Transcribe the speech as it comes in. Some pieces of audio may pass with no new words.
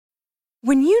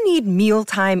When you need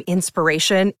mealtime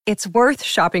inspiration, it's worth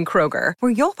shopping Kroger,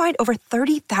 where you'll find over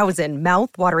 30,000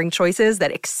 mouth-watering choices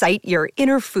that excite your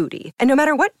inner foodie. And no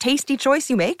matter what tasty choice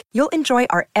you make, you'll enjoy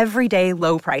our everyday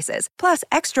low prices, plus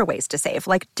extra ways to save,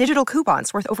 like digital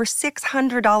coupons worth over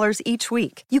 $600 each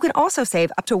week. You can also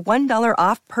save up to $1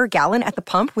 off per gallon at the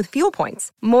pump with fuel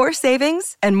points. More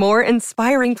savings and more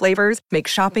inspiring flavors make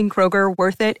shopping Kroger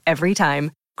worth it every time.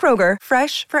 Kroger,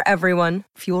 fresh for everyone.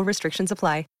 Fuel restrictions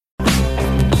apply.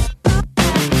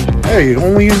 Hey,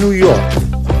 only in New York.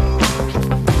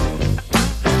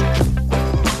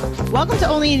 Welcome to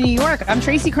Only in New York. I'm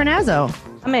Tracey Carnazzo.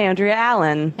 I'm Andrea,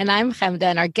 Allan. And I'm Chemda,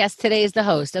 and our guest today is the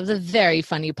host of the very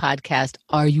funny podcast,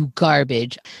 Are You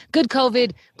Garbage? Good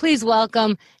COVID. Please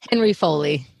welcome Henry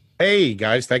Foley. Hey,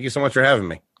 guys. Thank you so much for having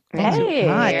me. Hey.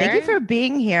 Hi, thank you for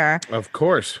being here. Of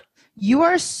course. You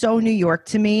are so New York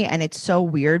to me, and it's so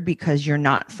weird because you're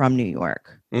not from New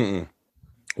York. Mm-mm.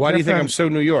 Why do you think I'm so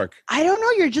New York? I don't know.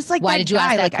 You're just like why that did you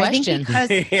guy. ask that I think question? because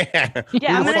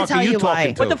Yeah, I'm going to tell you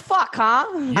why. What the fuck, huh?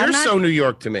 You're so New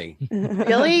York to me.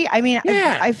 Really? I mean,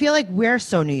 Yeah. I feel like we're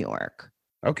so New York.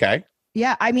 Okay.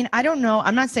 Yeah, I mean, I don't know.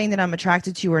 I'm not saying that I'm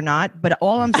attracted to you or not, but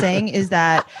all I'm saying is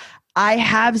that I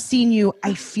have seen you,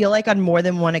 I feel like on more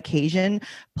than one occasion,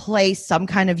 play some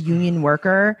kind of union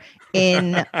worker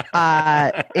in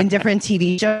different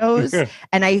TV shows.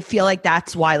 And I feel like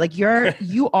that's why, like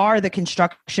you are the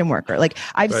construction worker. Like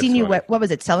I've seen you, what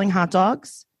was it? Selling hot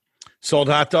dogs? Sold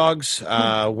hot dogs,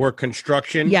 worked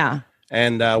construction. Yeah.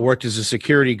 And worked as a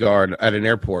security guard at an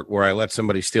airport where I let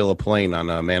somebody steal a plane on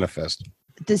a manifest.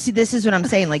 This is what I'm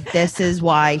saying. Like, this is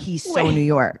why he's so New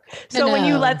York. So when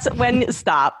you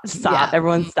stop, Yeah.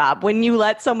 everyone stop. When you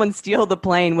let someone steal the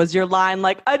plane, was your line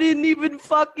like, I didn't even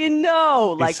fucking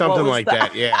know? Like something like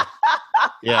that. Yeah.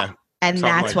 Yeah. And Something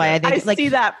that's like why that. I think I see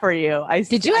that for you.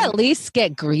 Did you at least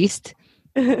get greased?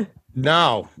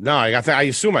 No. I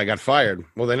assume I got fired.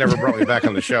 Well, they never brought me back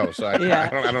on the show. So I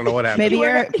don't know what happened.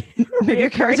 maybe your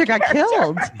character got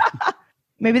killed.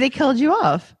 Maybe they killed you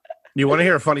off. You want to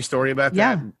hear a funny story about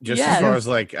that? Yeah. Just Yes. as far as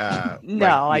like,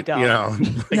 No, I don't. You know,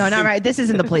 No, not right. This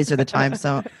isn't the place or the time.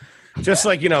 So just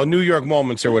like, New York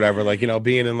moments or whatever, like,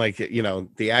 being in like,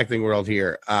 the acting world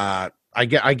here. I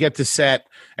get to set,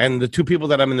 and the two people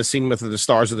that I'm in the scene with are the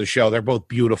stars of the show. They're both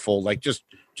beautiful, like just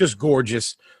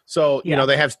gorgeous. So,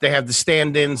 they have the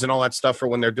stand-ins and all that stuff for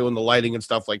when they're doing the lighting and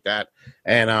stuff like that.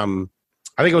 And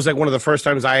I think it was like one of the first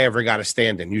times I ever got a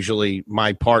stand-in. Usually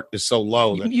my part is so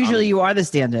low that you are the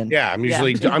stand-in. Yeah, I'm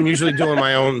usually doing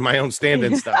my own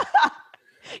stand-in stuff.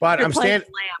 But You're I'm playing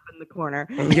standing lamp in the corner.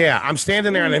 Yeah, I'm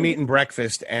standing there and I'm eating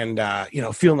breakfast and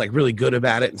feeling like really good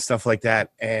about it and stuff like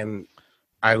that. And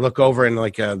I look over and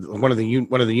like one of the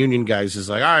union guys is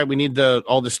like, all right, we need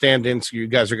all the stand-ins. So you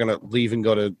guys are gonna leave and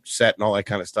go to set and all that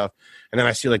kind of stuff. And then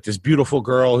I see like this beautiful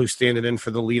girl who's standing in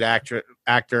for the lead actor,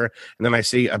 and then I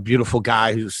see a beautiful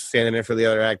guy who's standing in for the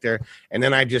other actor, and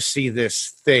then I just see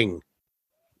this thing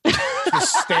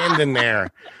just standing there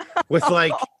with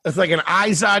like an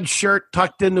Izod shirt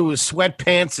tucked into his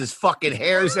sweatpants. His fucking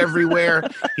hair's everywhere.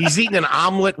 He's eating an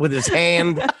omelet with his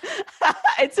hand.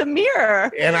 It's a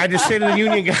mirror. And I just say to the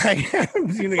union guy,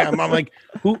 I'm like,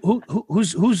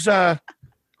 who's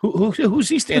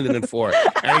he standing in for?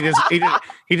 And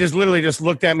he just literally just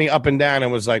looked at me up and down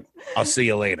and was like, I'll see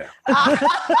you later.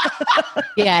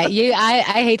 Yeah,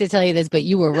 I hate to tell you this, but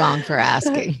you were wrong for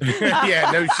asking.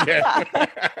 Yeah, no shit.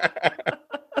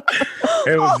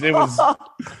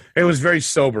 It was very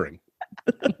sobering.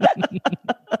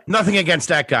 Nothing against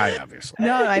that guy, obviously.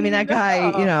 No, I mean that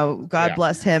guy, God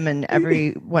bless him, and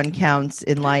everyone counts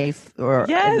in life, or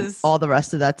Yes. all the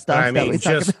rest of that stuff. I mean, that we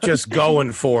talk about. just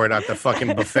going for it at the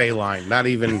fucking buffet line, not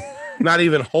even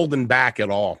holding back at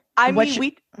all. I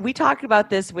mean, we talked about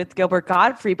this with Gilbert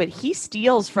Gottfried, but he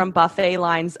steals from buffet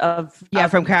lines of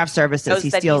from craft services. those He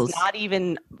that steals. he's not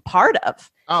even part of.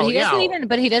 Oh,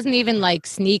 But he doesn't even like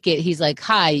sneak it. He's like,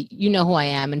 hi, you know who I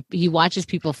am. And he watches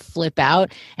people flip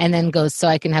out and then goes, so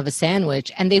I can have a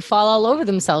sandwich. And they fall all over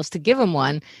themselves to give him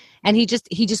one. And he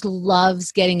just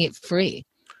loves getting it free.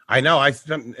 I know.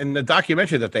 In the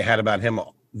documentary that they had about him,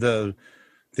 the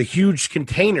huge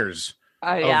containers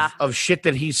of shit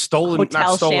that he's stolen, Hotel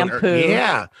not stolen, shampoo.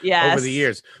 Yes. over the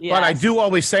years. Yes. But I do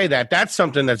always say that's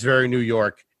something that's very New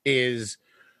York is,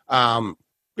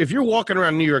 if you're walking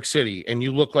around New York City and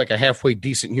you look like a halfway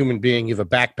decent human being, you have a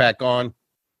backpack on,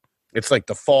 it's like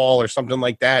the fall or something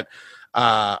like that.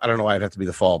 I don't know why it'd have to be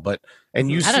the fall, I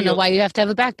don't know why you have to have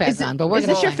a backpack on, but is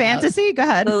this your fantasy? Go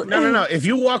ahead. No. If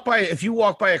you walk by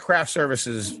a craft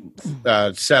services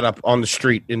setup on the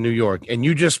street in New York and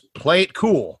you just play it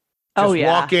cool, Oh,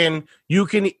 yeah. walk in. You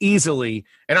can easily,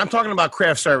 and I'm talking about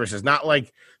craft services, not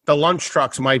like the lunch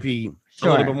trucks might be a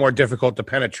little bit more difficult to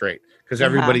penetrate because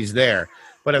everybody's there.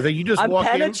 But if you just walk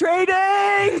penetrating.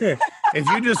 in, if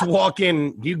you just walk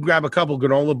in, you grab a couple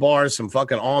granola bars, some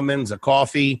fucking almonds, a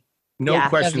coffee. No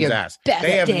questions asked. They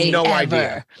have no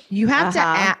idea. You have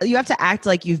to act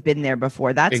like you've been there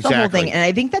before. That's the whole thing. And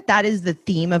I think that is the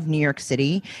theme of New York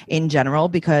City in general,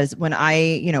 because when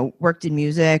I, worked in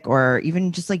music or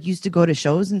even just like used to go to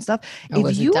shows and stuff. I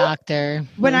was a doctor.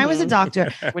 When I was a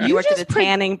doctor. When you worked at a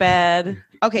tanning bed.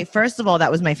 Okay, first of all, that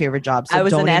was my favorite job. So I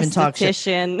was don't an even talk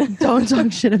shit. Don't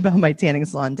talk shit about my tanning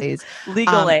salon days.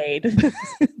 Legal aid.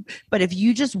 But if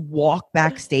you just walk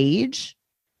backstage,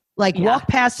 walk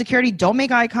past security, don't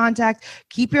make eye contact,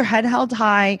 keep your head held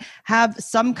high, have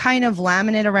some kind of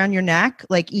laminate around your neck,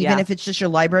 even if it's just your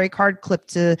library card clipped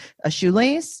to a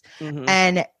shoelace,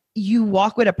 and you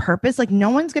walk with a purpose, no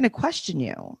one's going to question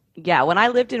you. Yeah, when I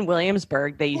lived in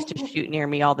Williamsburg, they used to shoot near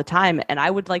me all the time, and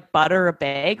I would butter a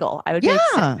bagel. I would be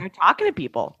sitting there talking to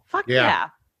people. Fuck yeah.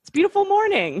 It's a beautiful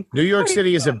morning. New York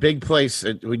City is a big place.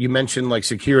 When you mentioned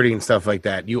security and stuff like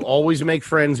that, you always make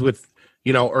friends with,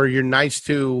 or you're nice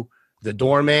to the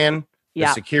doorman, the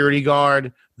security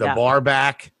guard, the bar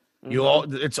back.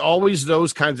 It's always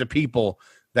those kinds of people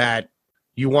that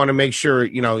you want to make sure,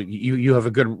 you have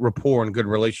a good rapport and good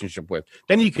relationship with.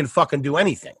 Then you can fucking do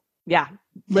anything. Yeah.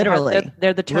 Literally.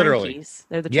 They're the turnkeys.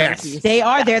 They're the turnkeys. They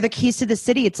are. They're the keys to the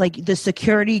city. It's like the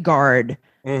security guard.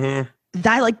 Mm-hmm.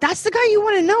 That's the guy you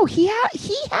want to know. He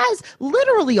has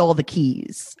literally all the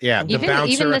keys. Yeah. The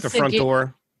bouncer at the front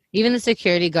door. Even the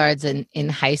security guards in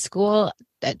high school,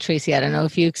 Tracey, I don't know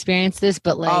if you experienced this,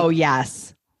 but oh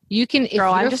yes, you can.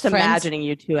 Girl, I'm just imagining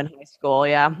you two in high school.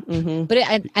 Yeah. Mm-hmm. But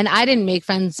I didn't make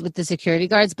friends with the security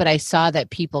guards, but I saw that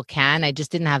people can. I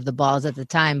just didn't have the balls at the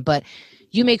time. But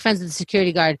you make friends with the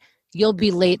security guard, you'll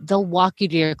be late. They'll walk you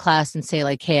to your class and say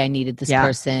hey, I needed this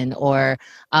person. Or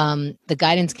the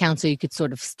guidance counselor, you could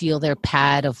sort of steal their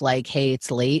pad of hey,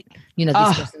 it's late.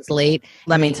 This person's late.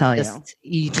 Let me tell you.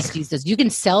 You just use those. You can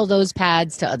sell those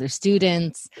pads to other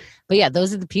students. But yeah,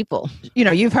 those are the people.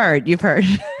 You've heard.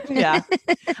 Yeah.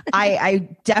 I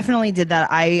definitely did that.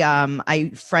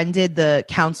 I friended the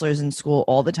counselors in school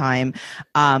all the time.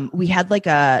 We had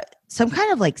some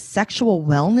kind of sexual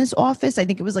wellness office. I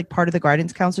think it was part of the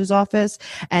guidance counselor's office.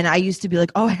 And I used to be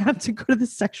I have to go to the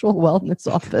sexual wellness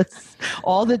office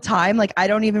all the time. I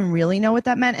don't even really know what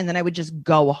that meant. And then I would just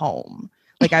go home.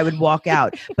 I would walk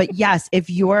out. But yes, if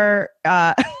you're,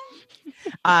 when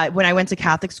I went to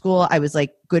Catholic school, I was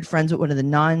good friends with one of the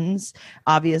nuns,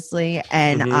 obviously.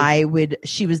 And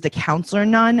she was the counselor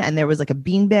nun. And there was a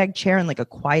beanbag chair and a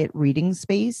quiet reading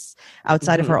space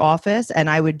outside of her office. And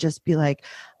I would just be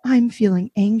I'm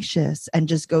feeling anxious and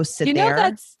just go sit there.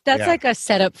 That's a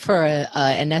setup for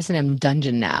an S&M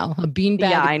dungeon now. A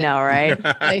beanbag. Yeah, I know, right?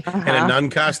 In a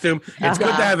nun costume. It's good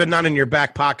to have a nun in your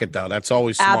back pocket, though. That's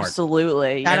always smart.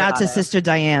 Absolutely. Shout out to Sister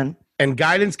Diane. And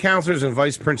guidance counselors and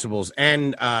vice principals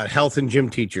and health and gym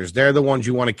teachers, they're the ones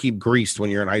you want to keep greased when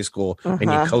you're in high school and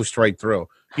you coast right through.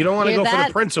 You don't want to go for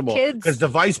the principal because the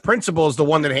vice principal is the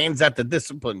one that hands out the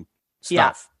discipline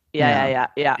stuff. Yeah.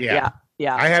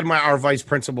 I had our vice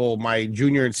principal, my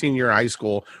junior and senior year of high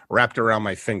school, wrapped around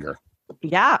my finger.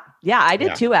 Yeah, I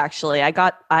did too. Actually, I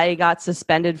got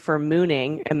suspended for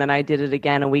mooning, and then I did it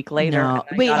again a week later. No.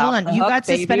 Wait, hold on. You got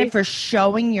suspended for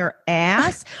showing your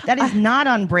ass? That is not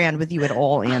on brand with you at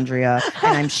all, Andrea.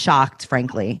 And I'm shocked,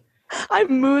 frankly. I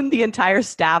mooned the entire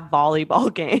staff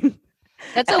volleyball game.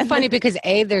 That's so funny because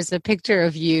there's a picture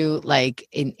of you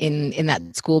in that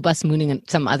school bus mooning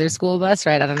some other school bus,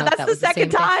 right? I don't know. That's the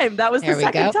second time. That was the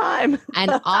second time.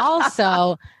 And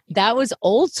also, that was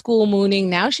old school mooning.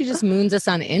 Now she just moons us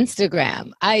on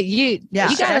Instagram.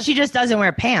 She just doesn't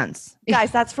wear pants.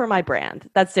 Guys, that's for my brand.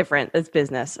 That's different. It's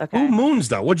business. Okay. Who moons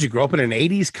though? Would you grow up in an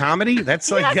 '80s comedy? That's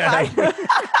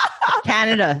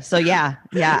Canada. So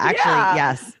actually,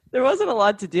 yes. There wasn't a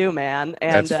lot to do, man.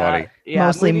 And, that's funny.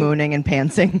 Mostly mooning and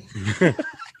pantsing.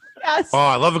 Yes. Oh,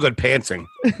 I love a good pantsing.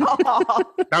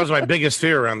 That was my biggest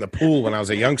fear around the pool when I was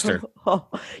a youngster.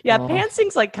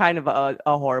 Pantsing's kind of a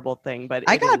horrible thing, but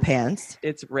I got pants.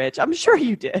 It's rich. I'm sure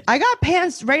you did. I got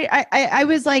pants, right? I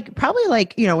was probably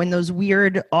in those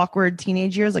weird, awkward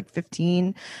teenage years,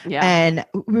 15. Yeah. And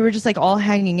we were just all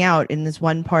hanging out in this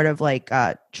one part of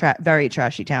very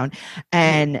trashy town.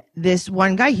 And this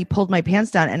one guy, he pulled my pants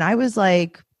down and I was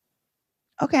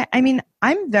okay. I mean,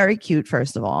 I'm very cute,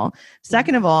 first of all.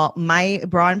 Second of all, my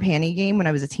bra and panty game when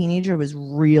I was a teenager was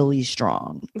really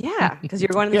strong. Yeah, because you're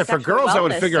going to the for girls, I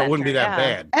would figure it wouldn't be that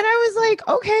bad. And I was like,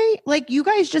 okay, like you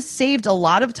guys just saved a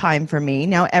lot of time for me.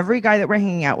 Now every guy that we're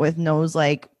hanging out with knows,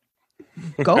 like,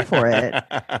 go for it.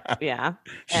 Yeah.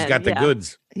 She's got the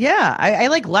goods. Yeah. I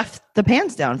like left the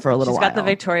pants down for a little while. She's got the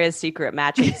Victoria's Secret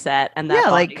matching set and that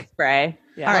body spray.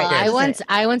 Yeah. All right.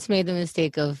 I once made the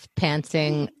mistake of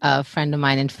pantsing a friend of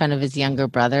mine in front of his younger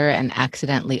brother and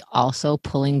accidentally also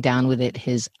pulling down with it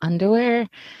his underwear.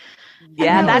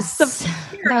 Yeah, that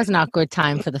was an awkward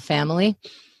time for the family.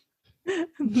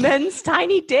 Men's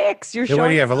tiny dicks. What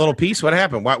do you have, a little piece? What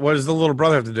happened? What does the little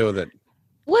brother have to do with it?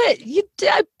 What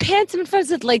I pants him in front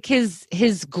of like his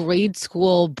grade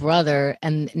school brother,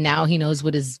 and now he knows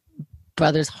what his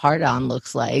brother's hard on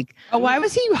looks like. Oh, why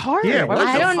was he hard? Yeah,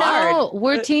 I don't know.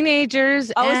 We're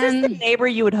teenagers. Oh, is this the neighbor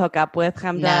you would hook up with,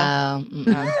 Chemda? No.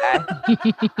 Okay.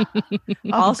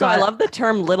 Also, I love the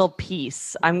term "little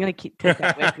piece." I'm gonna take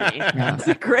that with me. It's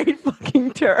a great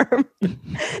fucking term.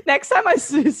 Next time I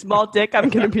see a small dick, I'm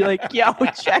gonna be like, "Yo,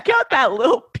 check out that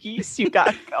little piece you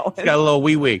got going." It's got a little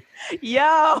wee wee.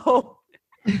 Yo.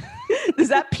 Does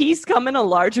that piece come in a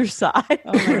larger size?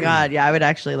 Oh my God. Yeah, I would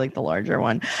actually like the larger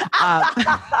one.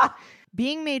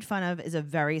 Being made fun of is a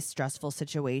very stressful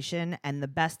situation, and the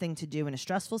best thing to do in a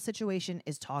stressful situation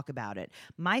is talk about it.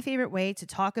 My favorite way to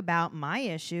talk about my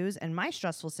issues and my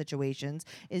stressful situations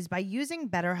is by using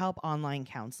BetterHelp Online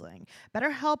Counseling.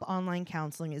 BetterHelp Online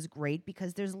Counseling is great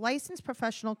because there's licensed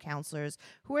professional counselors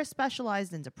who are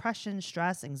specialized in depression,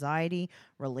 stress, anxiety,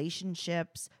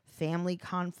 relationships, family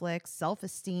conflicts,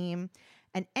 self-esteem,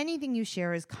 and anything you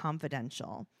share is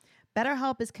confidential.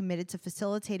 BetterHelp is committed to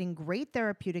facilitating great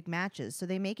therapeutic matches, so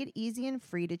they make it easy and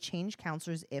free to change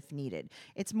counselors if needed.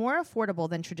 It's more affordable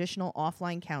than traditional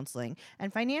offline counseling,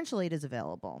 and financial aid is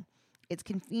available. It's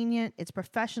convenient, it's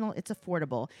professional, it's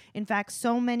affordable. In fact,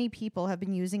 so many people have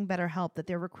been using BetterHelp that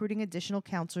they're recruiting additional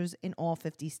counselors in all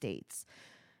 50 states.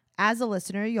 As a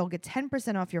listener, you'll get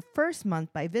 10% off your first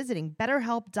month by visiting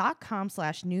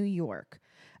BetterHelp.com/New York.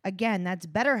 Again, that's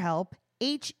BetterHelp,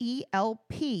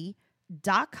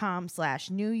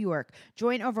 HELP.com/New York.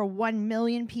 Join over 1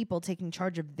 million people taking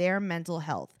charge of their mental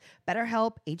health.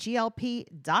 BetterHelp,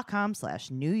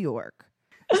 HELP.com/New York.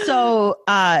 So,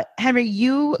 Henry,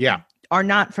 you are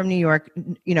not from New York.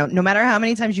 You know, no matter how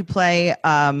many times you play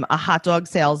a hot dog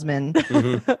salesman,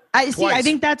 I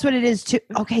think that's what it is too.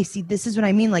 Okay, see, this is what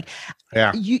I mean. Like,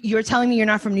 you're telling me you're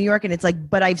not from New York, and it's like,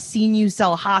 but I've seen you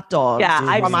sell hot dogs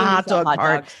from a hot dog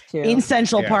cart in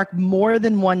Central Park more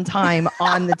than one time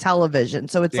on the television.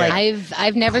 So it's like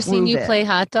I've never seen you play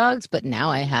hot dogs, but now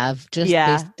I have, just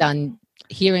based on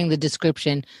hearing the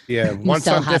description. Yeah, once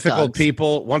on Difficult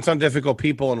People,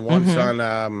 and once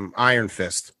on Iron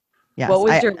Fist. Yes, what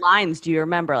was your lines? Do you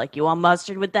remember? Like, you want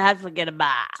mustard with that? Forget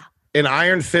about it. In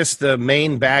Iron Fist, the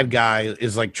main bad guy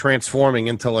is like transforming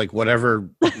into like whatever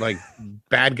like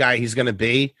bad guy he's gonna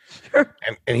be,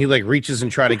 and he like reaches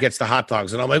and gets the hot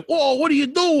dogs, and I'm like, whoa, what are you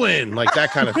doing? Like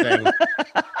that kind of thing.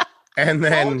 And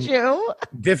then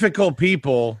Difficult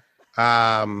People.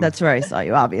 That's where I saw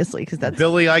you, obviously, because that's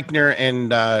Billy Eichner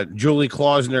and Julie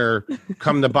Klausner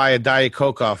come to buy a Diet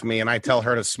Coke off me, and I tell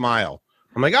her to smile.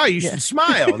 I'm like, oh, you should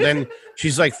smile. And then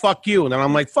she's like, fuck you. And then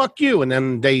I'm like, fuck you. And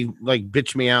then they like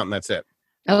bitch me out, and that's it.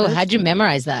 Oh, how'd you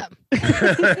memorize that?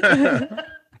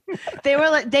 They were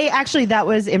like, that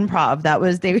was improv. That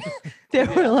was, they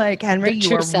were like, Henry,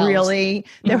 you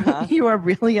are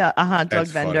really a hot dog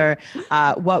vendor.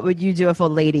 What would you do if a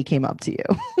lady came up to you?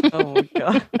 Oh my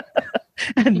God.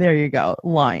 And there you go.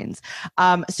 Lines.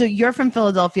 So you're from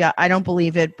Philadelphia. I don't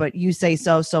believe it, but you say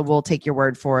so we'll take your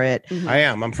word for it. Mm-hmm. I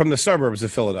am. I'm from the suburbs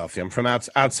of Philadelphia. I'm from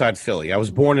outside Philly. I was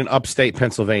born in upstate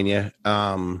Pennsylvania.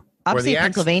 Upstate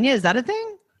Pennsylvania? Is that a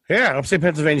thing? Yeah, upstate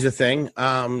Pennsylvania's a thing.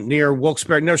 Near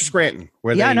Wilkes-Barre, near Scranton.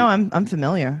 I'm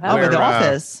familiar. Where the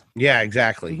office. Yeah,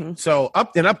 exactly. Mm-hmm. So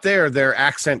up there, their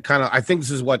accent kind of, I think this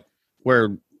is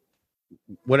where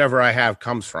whatever I have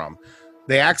comes from.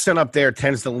 The accent up there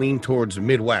tends to lean towards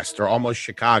Midwest or almost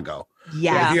Chicago.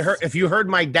 Yeah. If you heard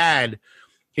my dad,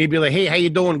 he'd be like, "Hey, how you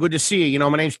doing? Good to see you. You know,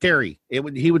 my name's Terry."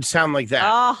 He would sound like that.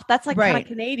 Oh, that's like kind of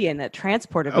Canadian. That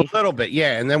transported me a little bit,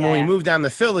 yeah. And then when we moved down to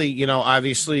Philly, you know,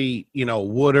 obviously, you know,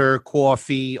 water,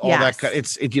 coffee, all that.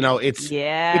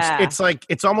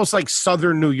 It's almost like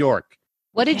Southern New York.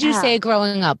 What did you say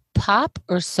growing up? Pop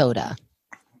or soda?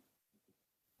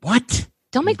 What?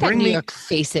 Don't make that New York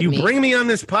face at me. You bring me on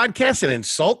this podcast and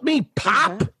insult me?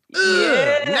 Pop?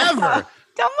 Never.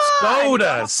 Come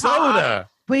on. Soda.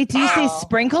 Wait, do you say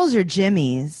sprinkles or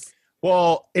Jimmy's?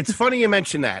 Well, it's funny you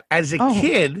mention that. As a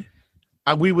kid,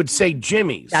 we would say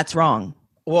Jimmy's. That's wrong.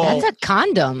 Well, That's a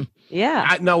condom.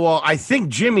 Yeah. I think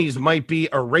Jimmy's might be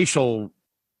a racial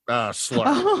slur.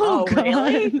 Oh,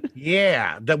 really?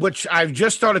 Yeah, which I've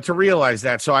just started to realize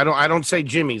that. So I don't say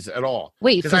Jimmy's at all.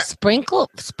 Wait, for sprinkles?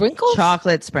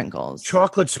 Chocolate sprinkles.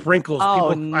 Chocolate sprinkles. Oh,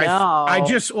 people, no. I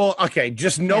just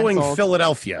just knowing Canceled.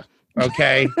 Philadelphia,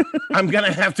 okay, I'm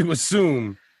gonna have to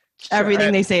assume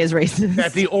Everything they say is racist.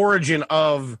 that the origin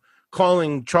of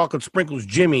calling chocolate sprinkles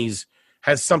Jimmy's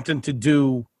has something to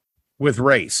do with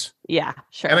race. Yeah,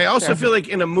 sure. And I also sure. feel like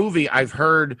in a movie, I've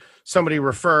heard somebody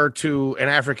refer to an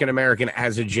African American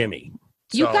as a Jimmy.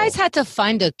 You So, guys had to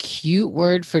find a cute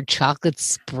word for chocolate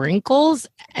sprinkles,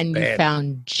 and you Bad.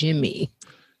 found Jimmy.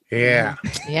 yeah,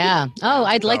 Yeah. Oh,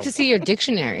 I'd like So- to see your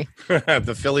dictionary.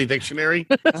 the Philly dictionary.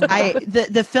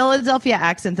 The Philadelphia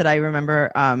accent that I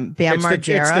remember, Bam It's the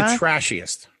Margera.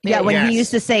 trashiest. Yeah, when Yes. he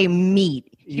used to say meat,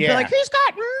 he'd be Yeah. like, "He's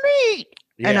got meat,"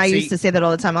 and Yeah, I see, used to say that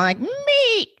all the time. I'm like,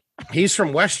 "Meat." He's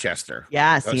from Westchester.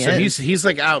 Yes, he So is. he's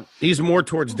like out. He's more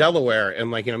towards Delaware and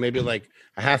like maybe like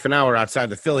a half an hour outside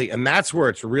the Philly, and that's where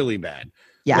it's really bad.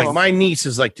 Yes. Like my niece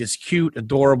is like this cute,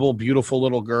 adorable, beautiful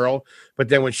little girl, but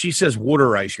then when she says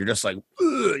water ice, you're just like,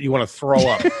 ugh, you want to throw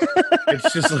up.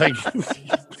 It's just like,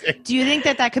 Do you think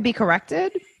that could be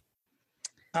corrected?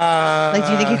 do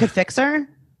Do you think you could fix her?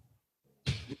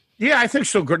 Yeah, I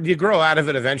think you grow out of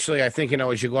it eventually. I think,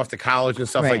 as you go off to college and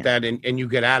stuff like Right. that, and you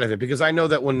get out of it. Because I know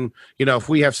that when, if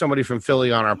we have somebody from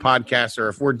Philly on our podcast, or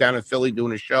if we're down in Philly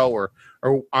doing a show, or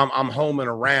I'm home and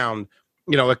around,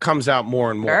 it comes out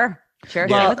more and more. Sure.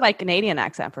 Yeah. Same with my Canadian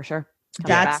accent for sure. Coming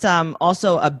That's back.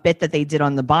 also a bit that they did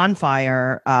on the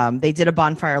Bonfire. They did a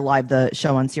Bonfire Live, the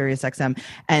show on Sirius XM,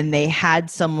 and they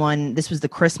had someone. This was the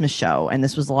Christmas show, and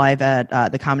this was live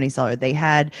at the Comedy Cellar. They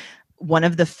had one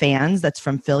of the fans that's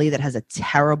from Philly that has a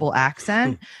terrible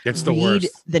accent. It's the read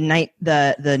worst. the night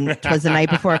it was the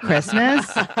night before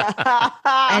Christmas,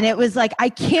 and it was like, I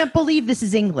can't believe this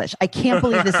is English. I can't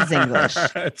believe this is English.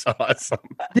 It's awesome.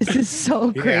 This is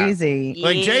so Yeah. crazy.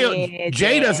 Like Yeah,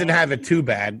 Jay doesn't have it too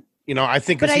bad. I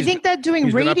think. 'cause But I think that doing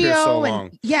he's been up here radio so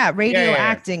long. and radio Yeah.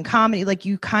 acting, comedy, like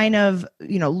you kind of,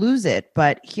 lose it.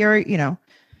 But here,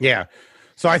 Yeah.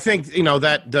 So I think,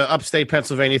 that the upstate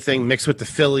Pennsylvania thing mixed with the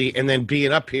Philly and then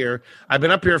being up here, I've been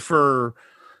up here for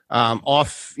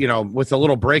off, with a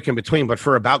little break in between, but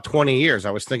for about 20 years.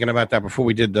 I was thinking about that before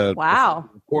we did the Wow.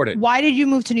 recorded. why did you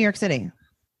move to New York City?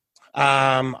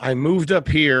 I moved up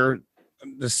here.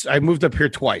 I moved up here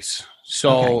twice. So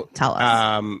Okay, tell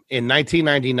us. in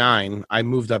 1999, I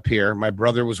moved up here. My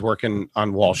brother was working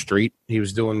on Wall Street. He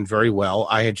was doing very well.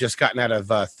 I had just gotten out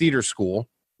of theater school.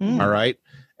 Mm. All right.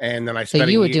 And then I So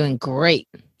spent you a were year- doing great.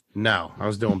 No, I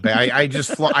was doing bad. I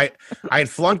just I had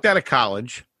flunked out of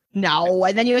college. No,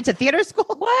 and then you went to theater school.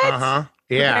 What? Yeah,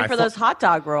 Preparing I, for those hot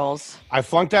dog rolls. I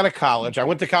flunked out of college. I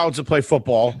went to college to play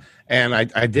football, and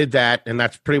I did that, and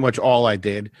that's pretty much all I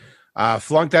did.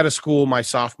 Flunked out of school my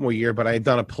sophomore year, but I had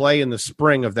done a play in the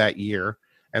spring of that year,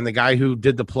 and the guy who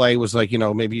did the play was like,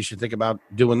 maybe you should think about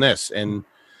doing this. And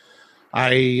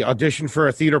I auditioned for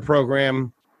a theater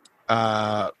program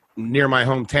near my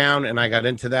hometown, and I got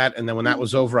into that. And then when that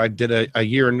was over, I did a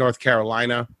year in North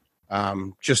Carolina,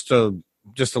 just to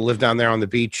live down there on the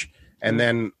beach. And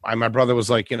then my brother was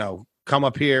like, come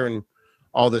up here and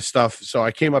all this stuff. So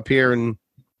I came up here and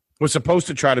was supposed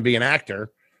to try to be an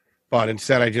actor, but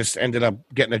instead I just ended up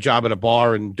getting a job at a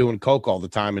bar and doing coke all the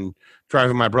time and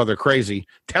driving my brother crazy,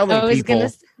 telling I was people.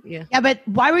 gonna. Yeah. Yeah, but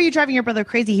why were you driving your brother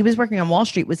crazy? He was working on Wall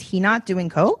Street. Was he not doing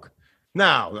coke?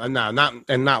 No,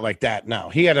 not like that. No,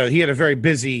 he had a very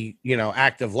busy,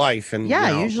 active life, and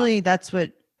Yeah, usually that's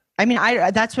what. I mean,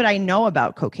 that's what I know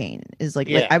about cocaine is like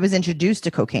Yeah. I was introduced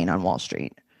to cocaine on Wall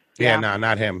Street. yeah, no,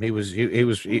 not him. He was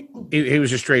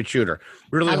a straight shooter,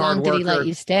 really How hard long did he worker. let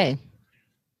you stay?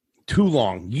 Too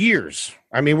long, years.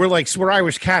 I mean, we're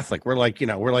Irish Catholic. We're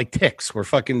like ticks. We're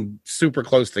fucking super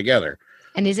close together.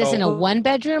 And is this in a Oh.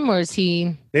 1-bedroom or is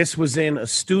he? This was in a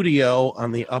studio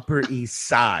on the Upper East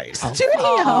Side, Studio.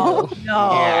 Oh,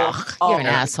 no. Yeah. You're an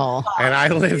asshole. and I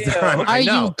lived on. I Are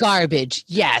know. you garbage?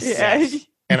 Yes. Yes.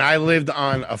 And I lived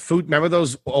on a food. Remember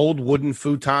those old wooden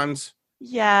futons?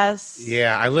 Yes.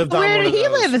 Yeah, I lived on. Where one did of he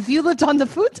those. live? If you lived on the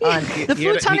futon, the he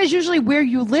had a- futon is usually where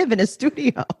you live in a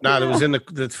studio. No, it was in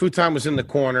the futon was in the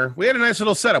corner. We had a nice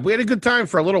little setup. We had a good time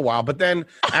for a little while, but then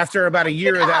after about a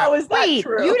year of that, How is that Wait,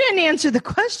 true? you didn't answer the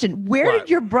question. Where What? did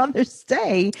your brother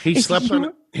stay? he if slept you-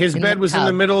 on his In bed the was in the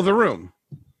tub. middle of the room.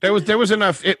 There was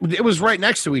enough. It was right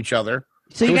next to each other.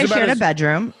 So you it was guys about shared a as-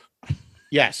 bedroom.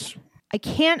 Yes. I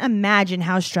can't imagine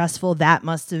how stressful that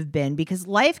must have been because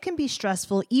life can be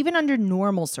stressful even under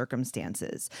normal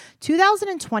circumstances.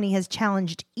 2020 has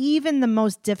challenged even the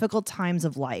most difficult times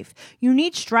of life. You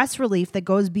need stress relief that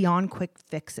goes beyond quick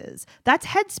fixes. That's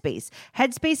Headspace.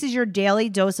 Headspace is your daily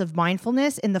dose of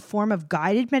mindfulness in the form of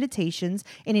guided meditations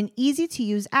in an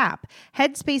easy-to-use app.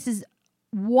 Headspace is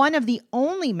one of the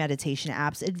only meditation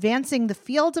apps advancing the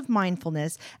field of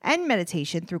mindfulness and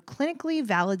meditation through clinically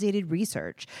validated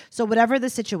research. So whatever the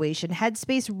situation,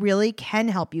 Headspace really can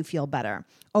help you feel better.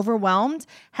 Overwhelmed?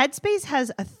 Headspace has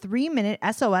a 3-minute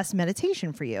SOS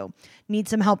meditation for you. Need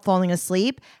some help falling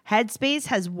asleep? Headspace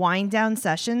has wind down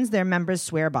sessions their members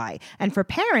swear by. And for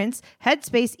parents,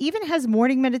 Headspace even has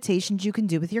morning meditations you can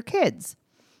do with your kids.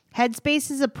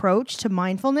 Headspace's approach to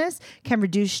mindfulness can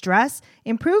reduce stress,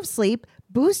 improve sleep,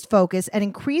 boost focus, and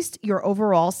increase your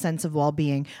overall sense of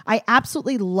well-being. I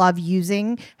absolutely love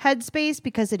using Headspace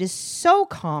because it is so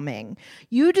calming.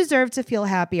 You deserve to feel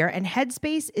happier, and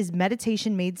Headspace is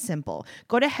meditation made simple.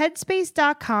 Go to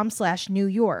headspace.com/New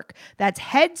York. That's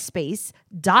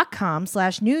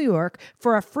headspace.com/New York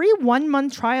for a free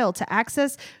 1-month trial to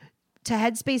access to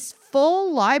Headspace's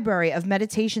full library of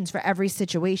meditations for every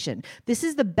situation. This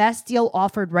is the best deal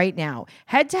offered right now.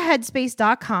 Head to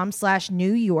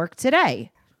headspace.com/New York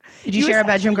today. Did you share a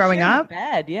bedroom growing up?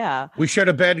 Bed, yeah. We shared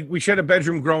a bed. We shared a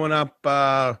bedroom growing up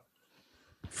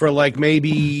for like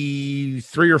maybe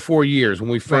 3 or 4 years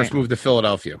when we first moved to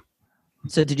Philadelphia.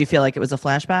 So did you feel like it was a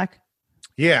flashback?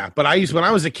 Yeah, but when I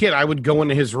was a kid, I would go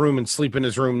into his room and sleep in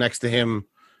his room next to him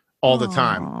all the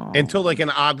time until like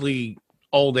an oddly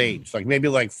old age, like maybe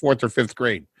like 4th or 5th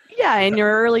grade. Yeah, in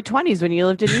your early 20s when you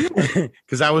lived in New York.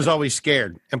 Because I was always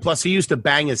scared. And plus, he used to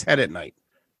bang his head at night,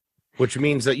 which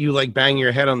means that you like bang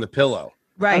your head on the pillow.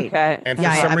 Right. Okay. And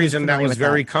for some reason, that was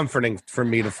very comforting for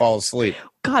me to fall asleep.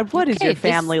 God, what is your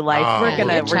family like?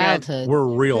 We're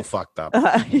real fucked up.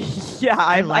 Yeah,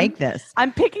 I like this.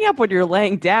 I'm picking up when you're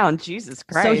laying down. Jesus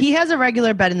Christ. So he has a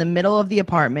regular bed in the middle of the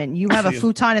apartment. You have a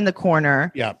futon in the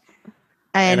corner. Yep.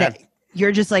 And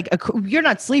you're just like, you're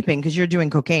not sleeping because you're doing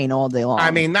cocaine all day long.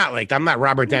 I mean, I'm not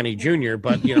Robert Downey Jr.,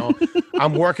 but, you know,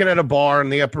 I'm working at a bar on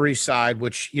the Upper East Side,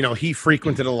 which, you know, he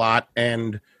frequented a lot.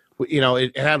 And, you know,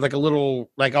 it had like a little,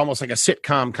 like almost like a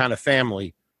sitcom kind of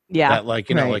family. Yeah. That like,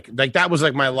 you know, like that was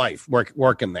like my life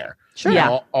working there. Sure.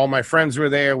 Yeah. All my friends were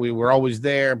there. We were always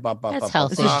there. That's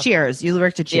healthy. This is Cheers. You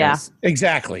worked at Cheers. Yeah.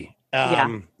 Exactly.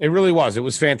 It really was. It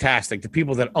was fantastic. The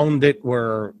people that owned it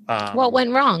were. What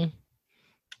went wrong?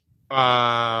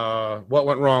 What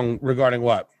went wrong regarding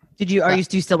what? Do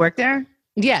you still work there?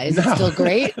 Yeah, is it still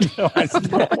great? No, I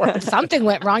still work. Something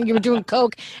went wrong. You were doing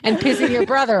coke and pissing your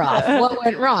brother off. What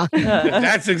went wrong?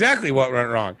 That's exactly what went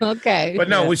wrong. Okay. But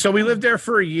no, we lived there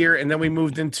for a year, and then we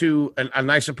moved into a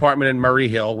nice apartment in Murray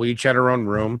Hill. We each had our own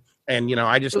room, and you know,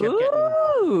 I just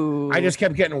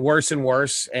kept getting worse and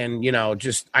worse, and you know,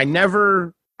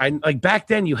 like back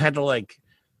then you had to like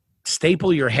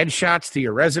staple your headshots to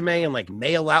your resume and like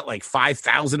mail out like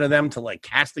 5,000 of them to like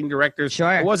casting directors.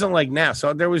 Sure. It wasn't like now.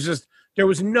 So there was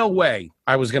no way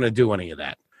I was going to do any of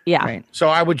that. Yeah. Right. So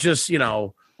I would just, you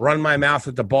know, run my mouth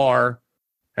at the bar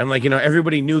and like, you know,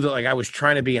 everybody knew that like I was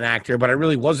trying to be an actor, but I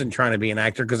really wasn't trying to be an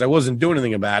actor because I wasn't doing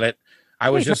anything about it.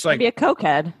 I was just like, be a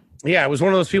cokehead. Yeah. I was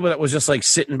one of those people that was just like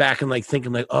sitting back and like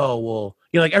thinking like, oh, well,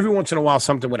 you know, like every once in a while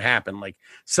something would happen. Like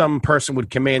some person would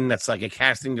come in that's like a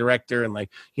casting director and like,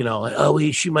 you know, like, oh,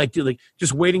 she might do like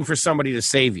just waiting for somebody to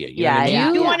save you. You know what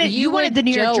I mean? You wanted the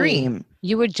New York dream.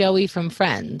 You were Joey from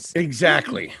Friends.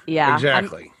 Exactly. Yeah.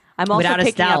 Exactly. I'm also Without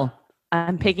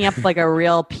picking up like a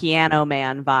real Piano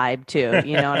Man vibe too.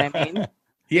 You know what I mean?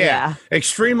 Yeah.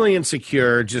 Extremely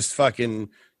insecure, just fucking,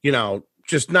 you know,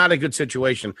 just not a good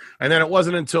situation. And then it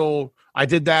wasn't until I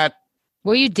did that.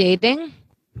 Were you dating?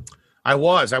 I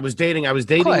was dating. Of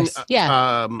course.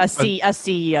 Yeah. A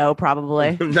CEO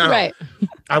probably. No. Right.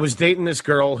 I was dating this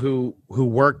girl who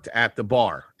worked at the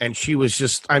bar, and she was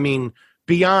just, I mean,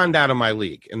 beyond out of my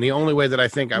league. And the only way that I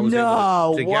think I was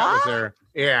able to get with her,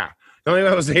 the only way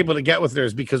I was able to get with her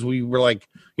is because we were like,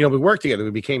 you know, we worked together.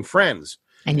 We became friends.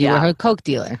 And you were her coke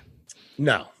dealer.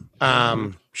 No.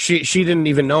 She didn't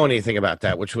even know anything about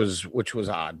that, which was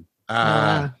odd.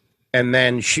 And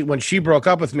then when she broke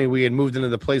up with me, we had moved into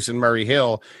the place in Murray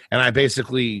Hill, and I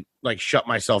basically like shut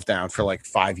myself down for like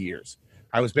 5 years.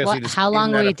 I was basically just how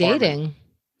long were you dating?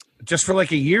 Just for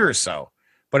like a year or so,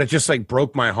 but it just like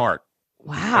broke my heart.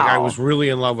 Wow. Like, I was really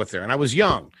in love with her, and I was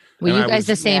young. Were you guys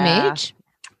the same age?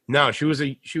 No, she was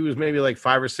maybe like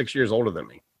 5 or 6 years older than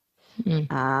me.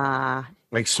 Ah.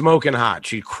 Like smoking hot.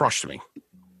 She crushed me.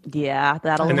 Yeah,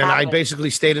 that'll. And then I happen. basically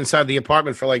stayed inside the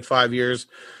apartment for like 5 years.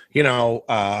 You know,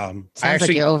 Sounds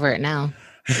like you're over it now.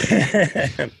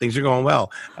 things are going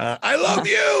well. I love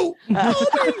you.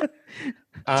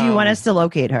 Do you want us to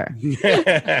locate her?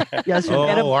 Yes.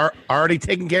 Already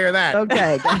taking care of that.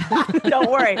 Okay.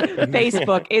 Don't worry.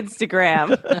 Facebook,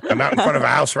 Instagram. I'm out in front of a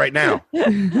house right now.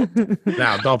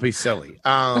 Now, don't be silly.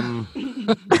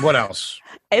 What else?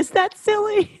 Is that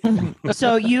silly?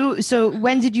 So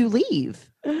when did you leave?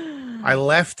 I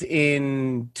left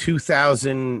in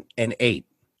 2008.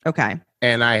 Okay.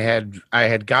 And I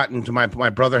had gotten to my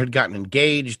brother had gotten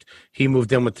engaged. He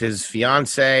moved in with his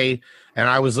fiance, and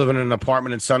I was living in an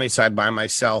apartment in Sunnyside by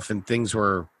myself. And things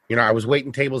were, you know, I was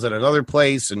waiting tables at another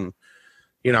place, and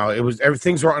you know,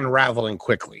 things were unraveling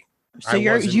quickly. So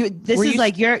you're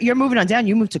moving on down.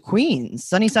 You moved to Queens.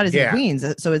 Sunnyside is in Queens,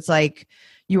 so it's like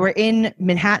you were in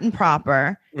Manhattan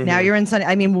proper. Mm-hmm. Now you're in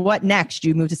I mean, what next?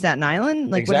 You moved to Staten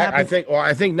Island? Like exactly.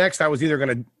 I think next I was either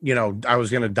gonna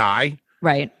die,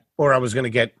 right, or I was gonna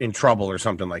get in trouble or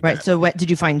something like that. Right. So what did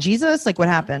you find Jesus? Like what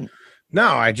happened? No,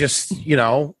 I just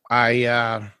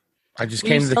I just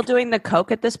came. Still doing the coke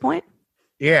at this point?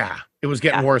 Yeah, it was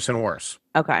getting worse and worse.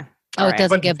 Okay. It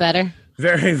doesn't get better.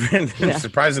 Very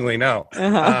surprisingly, no.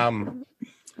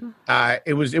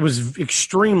 It was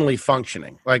extremely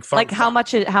functioning. Like how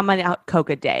many coke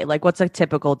a day? Like what's a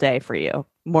typical day for you,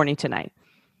 morning to night?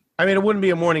 I mean, it wouldn't be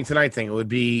a morning to night thing. It would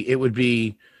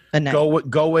be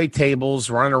go away tables,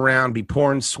 run around, be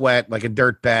pouring sweat like a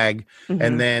dirt bag,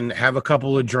 and then have a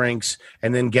couple of drinks,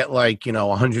 and then get like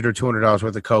 $100 or $200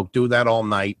 worth of coke. Do that all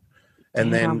night,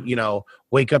 and then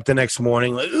wake up the next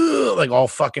morning like all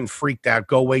fucking freaked out.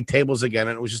 Go wait tables again,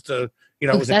 and it was just it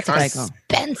was a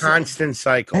constant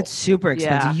cycle. That's super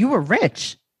expensive. Yeah. You were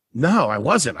rich. No, I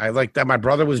wasn't. I like that. My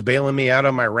brother was bailing me out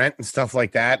on my rent and stuff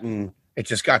like that, and it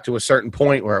just got to a certain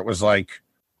point where it was like,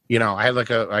 I had like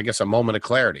a moment of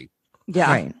clarity. Yeah.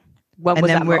 Right. What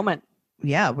was that moment?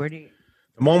 Yeah. Where do you?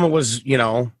 The moment was,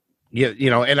 and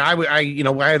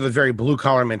I had a very blue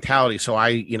collar mentality, so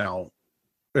I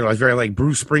was very like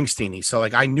Bruce Springsteen-y. So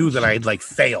like I knew that I had like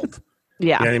failed.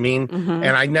 Yeah. You know what I mean? Mm-hmm.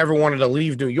 And I never wanted to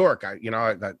leave New York.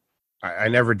 I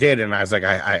never did. And I was like,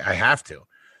 I have to.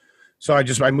 So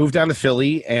I moved down to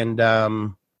Philly, and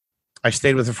I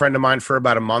stayed with a friend of mine for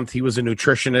about a month. He was a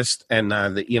nutritionist, and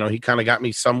he kind of got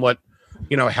me somewhat,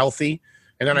 healthy.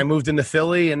 And then I moved into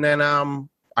Philly, and then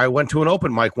I went to an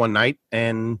open mic one night,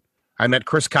 and I met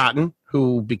Chris Cotton,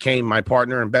 who became my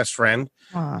partner and best friend.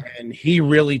 And he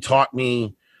really taught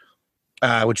me,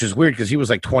 which is weird because he was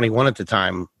like 21 at the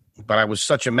time, but I was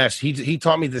such a mess. He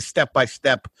taught me the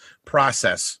step-by-step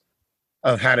process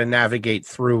of how to navigate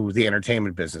through the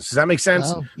entertainment business. Does that make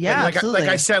sense? Oh, yeah, absolutely. Like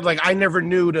I said, like I never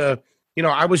knew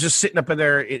I was just sitting up in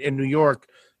there in New York,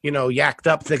 yacked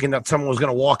up thinking that someone was going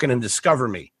to walk in and discover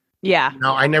me. Yeah.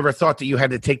 I never thought that you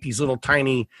had to take these little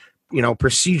tiny,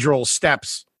 procedural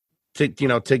steps to get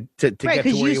to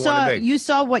where you want to be. You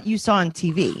saw what you saw on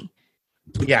TV.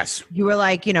 Yes. You were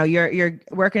like, you're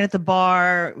working at the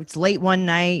bar. It's late one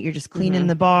night. You're just cleaning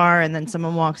the bar. And then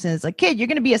someone walks in. It's like, kid, you're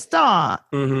going to be a star.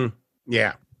 Mm-hmm.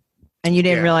 Yeah. And you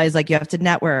didn't realize like you have to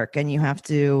network and you have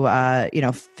to,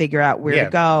 figure out where to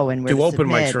go and where do to open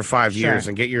submit. mics for 5 years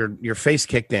and get your face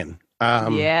kicked in.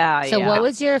 So what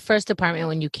was your first apartment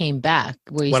when you came back?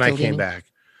 When I came back?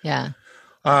 Yeah.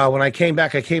 When I came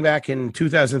back in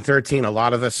 2013. A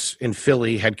lot of us in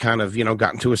Philly had kind of,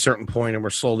 gotten to a certain point and were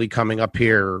slowly coming up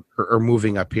here or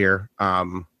moving up here.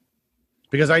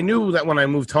 Because I knew that when I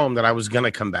moved home that I was going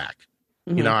to come back.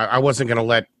 Mm-hmm. I wasn't going to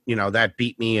let, that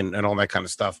beat me and all that kind of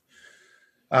stuff.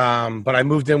 But I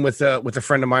moved in with a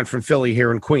friend of mine from Philly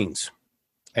here in Queens.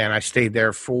 And I stayed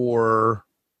there for,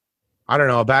 I don't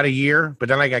know, about a year. But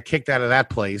then I got kicked out of that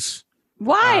place.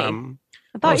 Why?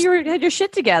 I thought you had your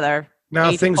shit together.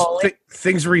 No, things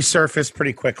resurfaced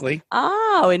pretty quickly.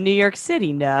 Oh, in New York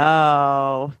City?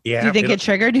 No. Yeah. Do you think it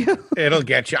triggered you? It'll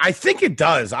get you. I think it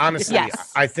does, honestly.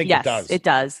 Yes. I think it does. It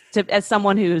does. As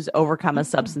someone who's overcome a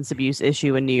substance abuse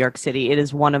issue in New York City, it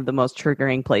is one of the most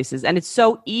triggering places. And it's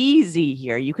so easy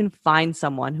here. You can find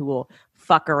someone who will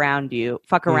fuck around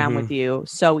with you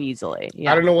so easily.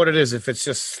 Yeah. I don't know what it is. If it's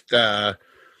just... I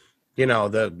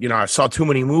saw too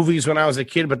many movies when I was a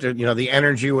kid, but the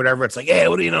energy or whatever, it's like, yeah,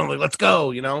 what do you know? Like, let's go,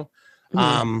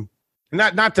 Mm-hmm.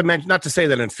 Not to say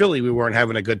that in Philly we weren't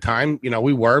having a good time,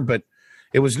 we were, but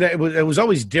it was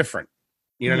always different.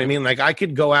 You know what I mean? Like I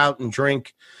could go out and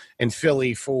drink in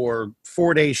Philly for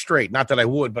 4 days straight. Not that I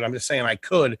would, but I'm just saying I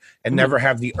could and never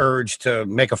have the urge to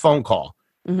make a phone call.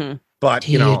 Mm-hmm. But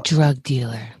to your drug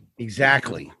dealer.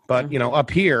 Exactly. But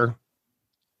up here,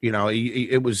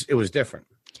 it was different.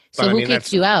 So who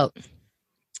kicked you out?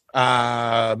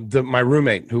 My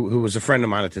roommate, who was a friend of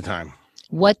mine at the time.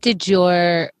 What did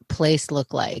your place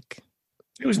look like?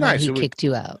 It was when nice. He kicked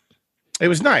you out. It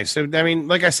was nice. I mean,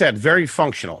 like I said, very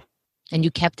functional. And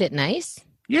you kept it nice?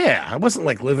 Yeah, I wasn't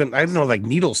like living. I didn't know like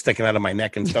needles sticking out of my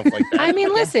neck and stuff like that. I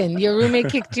mean, listen, your roommate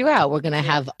kicked you out. We're gonna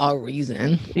have a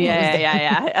reason.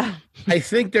 Yeah. I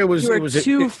think there was. You were it was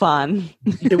too fun.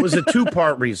 It was a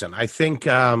two-part reason. I think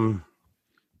I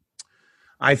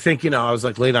was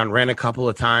like late on rent a couple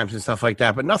of times and stuff like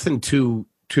that, but nothing too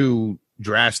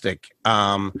drastic.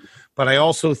 But I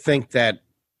also think that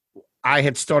I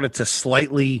had started to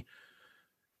slightly,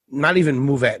 not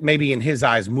even maybe in his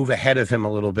eyes, move ahead of him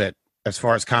a little bit as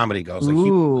far as comedy goes. Like he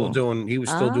was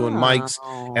still doing mics,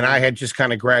 and I had just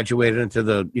kind of graduated into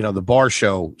the bar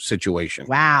show situation.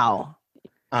 Wow.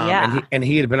 And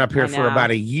he had been up here for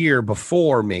about a year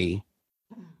before me.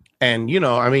 And,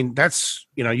 I mean, that's,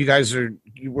 you guys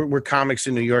we're comics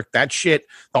in New York. That shit,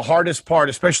 the hardest part,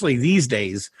 especially these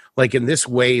days, like in this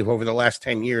wave over the last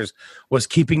 10 years, was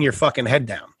keeping your fucking head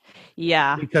down.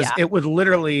 Yeah. Because it would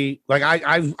literally, like,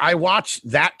 I watched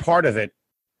that part of it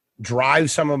drive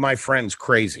some of my friends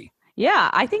crazy. Yeah.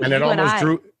 I think and it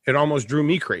almost drove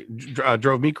me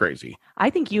crazy. I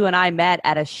think you and I met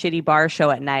at a shitty bar show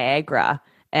at Niagara.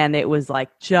 And it was like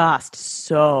just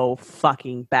so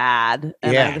fucking bad.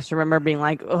 And I just remember being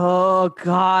like, oh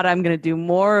God, I'm going to do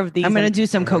more of these. I'm going to do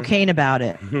some cocaine about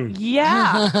it.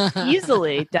 Yeah,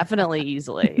 easily. Definitely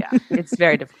easily. Yeah. It's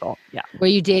very difficult. Yeah. Were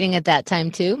you dating at that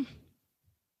time too?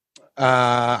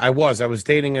 I was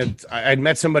dating I'd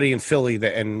met somebody in Philly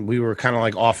and we were kind of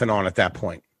like off and on at that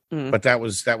point, but that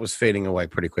was fading away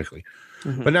pretty quickly.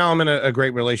 Mm-hmm. But now I'm in a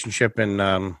great relationship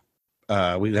and,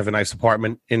 we have a nice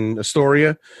apartment in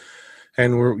Astoria,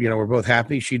 and we're both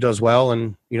happy. She does well,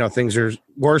 and things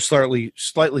were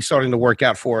slightly starting to work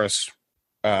out for us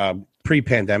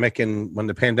pre-pandemic. And when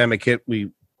the pandemic hit,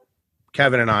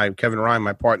 Kevin and Ryan,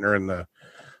 my partner in the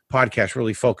podcast,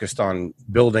 really focused on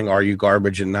building Are You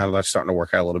Garbage, and now that's starting to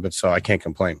work out a little bit. So I can't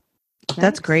complain.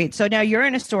 That's great. So now you're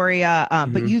in Astoria,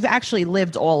 but you've actually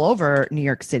lived all over New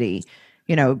York City.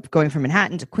 Going from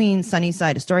Manhattan to Queens,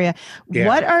 Sunnyside, Astoria. Yeah.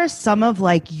 What are some of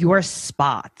like your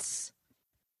spots?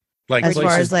 Like as places,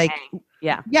 far as like,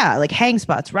 yeah, like hang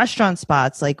spots, restaurant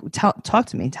spots. Like, talk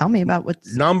to me. Tell me about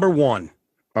what's number one.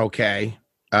 Okay,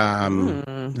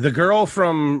 the girl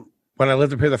from when I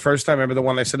lived up here the first time. Remember the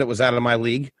one I said it was out of my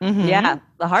league? Mm-hmm. Yeah,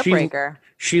 the heartbreaker.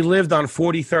 She lived on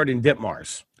 43rd in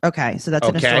Ditmars. Okay, so that's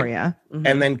in Astoria. Mm-hmm.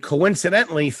 And then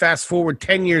coincidentally, fast forward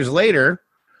 10 years later,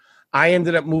 I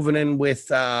ended up moving in with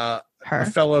a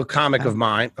fellow comic of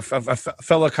mine, a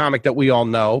fellow comic that we all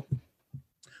know,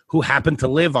 who happened to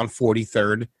live on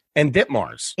 43rd and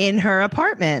Ditmars. In her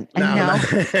apartment. No.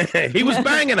 He was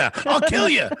banging her. I'll kill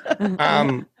you.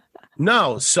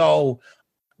 No, so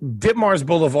Ditmars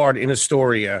Boulevard in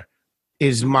Astoria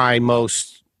is my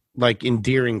most like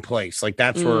endearing place. Like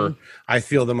that's where I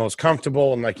feel the most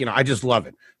comfortable and like, I just love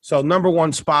it. So number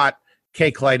one spot,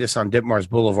 Cake Lightus on Ditmars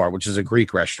Boulevard, which is a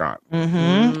Greek restaurant.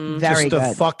 Mm-hmm. Very just the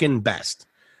good. fucking best.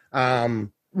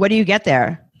 What do you get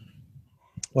there?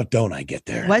 What don't I get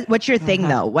there? What's your thing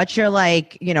though? What's your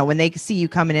like? When they see you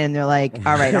coming in, they're like,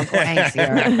 "All right, Uncle Hank's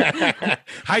here."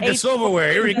 Hide the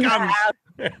silverware. Here he comes.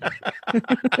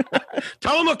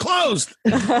 Tell him we're closed.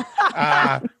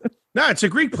 No, it's a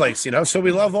Greek place, so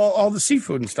we love all the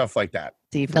seafood and stuff like that.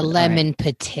 Seafood, the lemon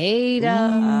potato.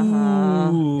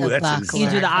 Ooh, that's you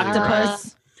do the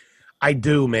octopus. I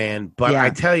do, man. But I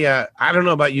tell you, I don't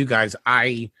know about you guys.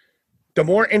 The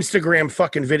more Instagram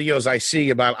fucking videos I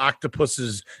see about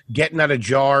octopuses getting out of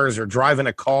jars or driving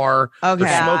a car or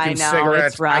smoking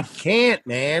cigarettes, I can't,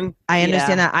 man. I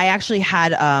understand that. I actually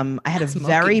had I had a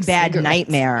very bad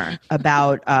nightmare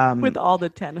about with all the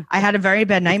tenants. I had a very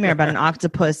bad nightmare about an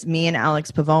octopus. Me and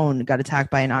Alex Pavone got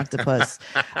attacked by an octopus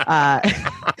a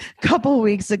couple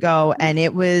weeks ago, and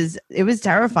it was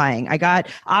terrifying. I got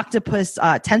octopus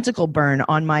tentacle burn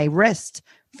on my wrist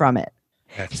from it.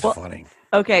 That's funny.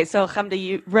 Okay, so Chemda,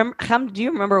 do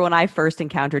you remember when I first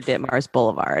encountered Ditmars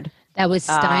Boulevard? That was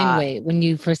Steinway when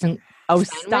you first.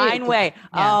 Steinway.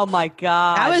 Yeah. Oh my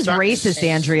God. That was racist,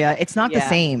 Andrea. It's not the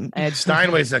same.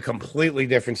 Steinway's a completely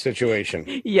different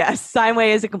situation. Yes,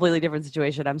 Steinway is a completely different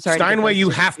situation. I'm sorry. Steinway, you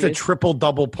have to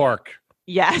double park.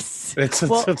 Yes.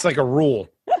 It's like a rule.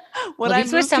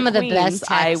 These were some of the best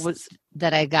texts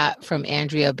that I got from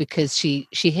Andrea because she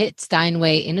hit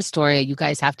Steinway in Astoria. You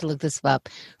guys have to look this up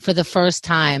for the first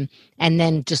time, and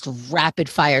then just rapid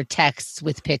fire texts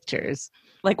with pictures.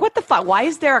 Like, what the fuck? Why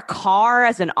is there a car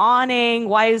as an awning?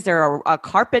 Why is there a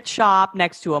carpet shop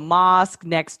next to a mosque,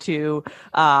 next to...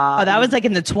 Oh, that was like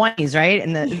in the 20s, right?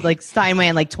 In the like Steinway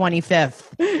and like 25th.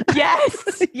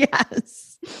 Yes.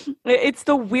 Yes. It's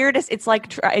the weirdest. It's like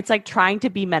trying to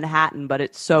be Manhattan, but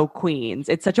it's so Queens.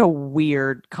 It's such a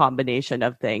weird combination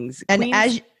of things. And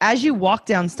Queens, as you walk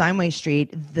down Steinway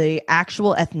Street, the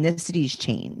actual ethnicities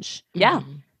change. yeah.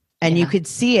 And you could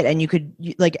see it, and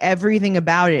like everything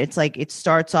about it. It's like it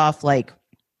starts off like,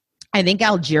 I think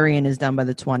Algerian is done by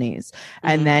the 20s,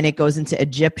 and then it goes into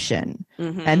Egyptian,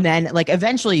 and then like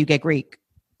eventually you get Greek.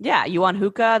 Yeah, you want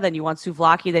hookah, then you want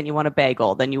souvlaki, then you want a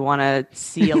bagel, then you want to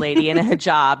see a lady in a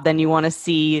hijab, then you want to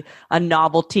see a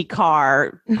novelty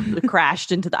car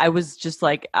crashed into the... I was just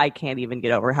like, I can't even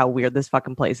get over how weird this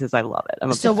fucking place is. I love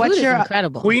it. So what's your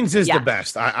incredible? Queens is the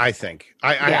best, I think.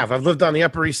 I have. I've lived on the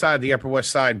Upper East Side, the Upper West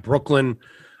Side, Brooklyn,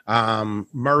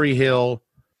 Murray Hill.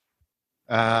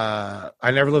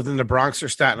 I never lived in the Bronx or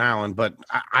Staten Island, but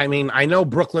I mean, I know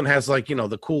Brooklyn has like, you know,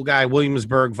 the cool guy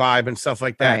Williamsburg vibe and stuff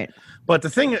like that. Right. But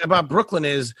the thing about Brooklyn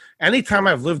is anytime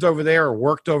I've lived over there or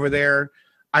worked over there,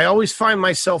 I always find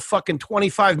myself fucking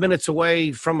 25 minutes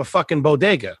away from a fucking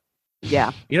bodega.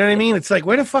 Yeah. You know what I mean? It's like,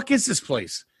 where the fuck is this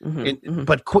place? But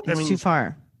I It's mean, too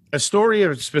far.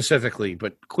 Astoria specifically,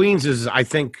 but Queens is, I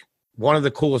think, one of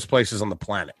the coolest places on the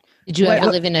planet. Did you ever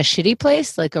live in a shitty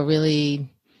place, like a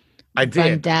really I did.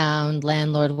 run down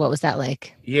landlord? What was that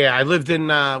like? Yeah, I lived in.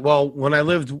 When I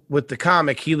lived with the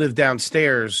comic, he lived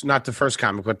downstairs. Not the first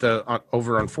comic, but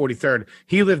over on 43rd.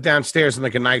 He lived downstairs in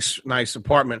like a nice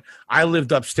apartment. I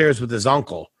lived upstairs with his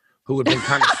uncle, who had been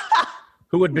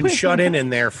who had been shut in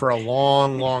there for a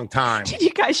long time. Did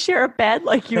you guys share a bed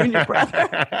like you and your brother?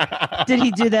 Did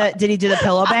he do the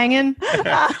pillow banging?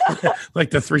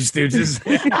 Like the Three Stooges.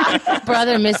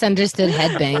 Brother misunderstood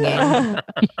headbanging.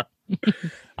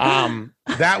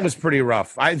 That was pretty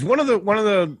rough. It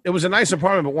was a nice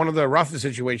apartment, but one of the roughest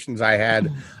situations I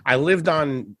had, I lived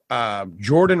on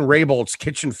Jordan Raybolt's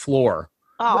kitchen floor.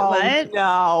 Oh, What?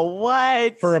 no.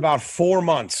 What? For about 4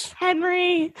 months.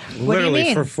 Henry. Literally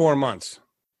mean? for 4 months.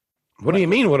 What do you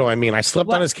mean? What do I mean? I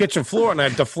slept on his kitchen floor and I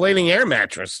had a deflating air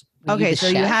mattress. Okay, the so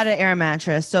you chef. had an air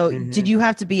mattress. So did you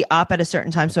have to be up at a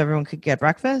certain time so everyone could get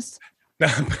breakfast?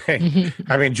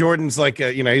 I mean, Jordan's like,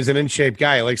 he's an in shape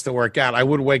guy. He likes to work out. I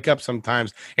would wake up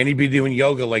sometimes and he'd be doing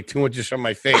yoga like 2 inches from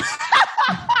my face.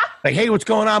 Like, hey, what's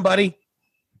going on, buddy?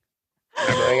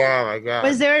 I'm like, oh my God.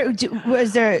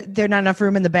 Was there not enough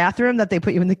room in the bathroom that they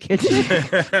put you in the kitchen?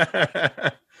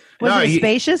 Was it a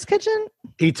spacious kitchen?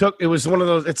 It was one of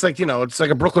those, it's like, it's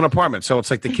like a Brooklyn apartment. So it's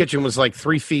like the kitchen was like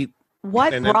 3 feet.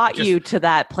 What And then brought just you to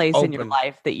that place in your open.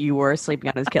 life that you were sleeping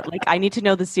on his kid? Like, I need to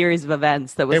know the series of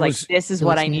events that was It like, was- this is It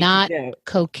what was I need not to do.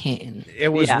 cocaine. It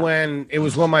was Yeah. when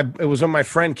my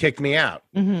friend kicked me out.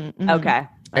 Okay. And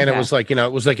it Okay. was like,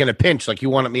 it was like in a pinch, like he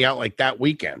wanted me out like that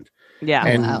weekend. Yeah.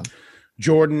 And wow.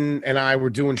 Jordan and I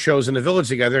were doing shows in the Village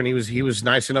together, and he was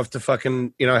nice enough to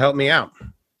fucking, help me out.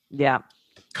 Yeah.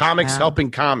 Comics Wow.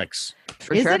 helping comics.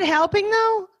 For Is sure. it helping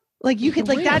though? Like you could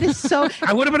like that is so.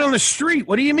 I would have been on the street.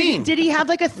 What do you mean? Did he have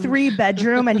like a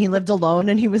 3-bedroom and he lived alone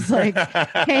and he was like,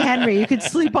 "Hey Henry, you could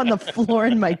sleep on the floor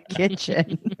in my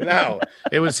kitchen." No,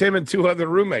 it was him and 2 other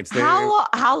roommates.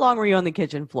 How long were you on the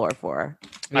kitchen floor for?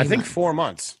 I think 4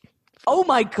 months. Oh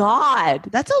my God.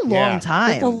 That's a long Yeah. time.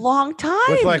 That's a long time.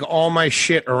 With like all my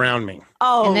shit around me.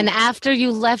 Oh. And then after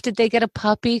you left, did they get a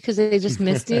puppy because they just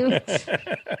missed you?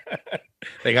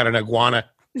 They got an iguana.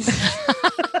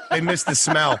 They missed the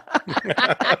smell.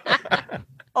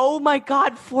 oh my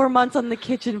God. 4 months on the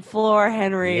kitchen floor,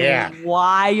 Henry. Yeah.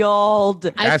 Wild.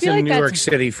 I That's feel in like New York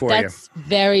City for you. That's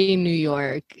very New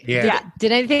York. Yeah.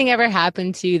 Did anything ever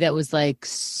happen to you that was like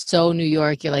so New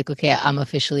York? You're like, okay, I'm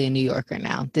officially a New Yorker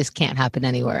now. This can't happen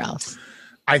anywhere else.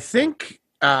 I think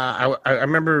I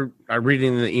remember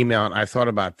reading the email and I thought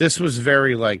about this was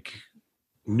very like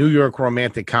New York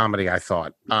romantic comedy, I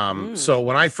thought. So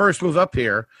when I first moved up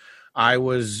here, I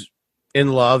was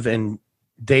in love and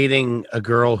dating a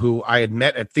girl who I had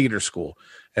met at theater school.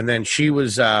 And then she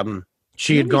was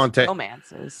she had gone to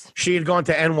romances. She had gone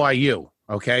to NYU.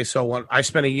 Okay. So when I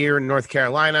spent a year in North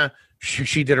Carolina,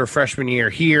 she did her freshman year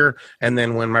here. And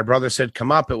then when my brother said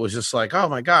come up, it was just like, oh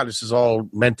my God, this is all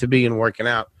meant to be and working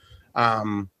out.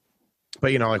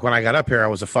 But like when I got up here, I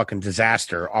was a fucking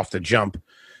disaster off the jump.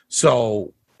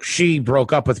 So she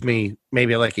broke up with me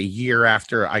maybe like a year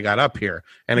after I got up here.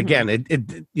 And again,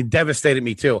 it devastated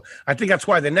me too. I think that's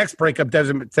why the next breakup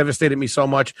devastated me so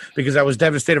much, because I was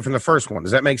devastated from the first one.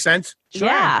 Does that make sense? Sure.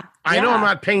 Yeah. I know I'm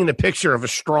not painting a picture of a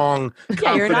strong,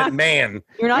 confident man.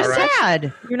 You're not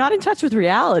sad. You're not in touch with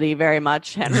reality very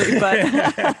much, Henry,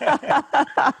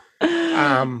 but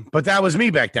but that was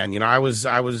me back then. I was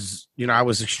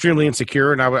extremely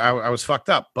insecure, and I was fucked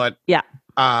up. But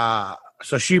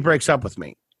so she breaks up with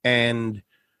me, and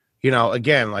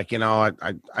again, like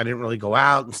I didn't really go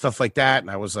out and stuff like that, and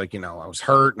I was like, I was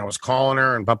hurt, and I was calling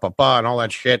her and and all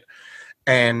that shit.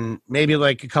 And maybe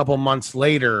like a couple months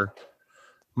later,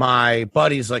 my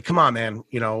buddy's like, come on, man,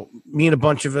 me and a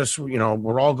bunch of us,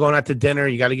 we're all going out to dinner.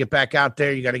 You got to get back out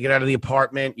there. You got to get out of the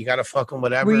apartment. You got to fucking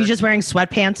whatever. Were you just wearing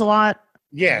sweatpants a lot?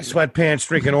 Yeah, sweatpants,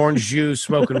 drinking orange juice,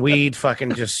 smoking weed,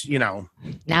 fucking just,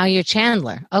 Now you're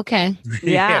Chandler. Okay.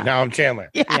 Yeah, now I'm Chandler.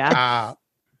 Yeah.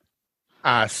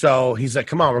 So he's like,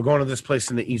 come on, we're going to this place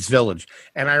in the East Village.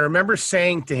 And I remember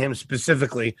saying to him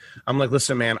specifically, I'm like,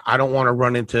 listen, man, I don't want to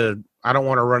run into her.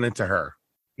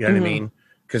 You know what I mean?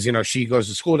 Because, she goes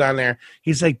to school down there.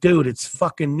 He's like, dude, it's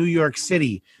fucking New York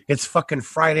City. It's fucking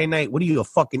Friday night. What are you, a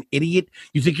fucking idiot?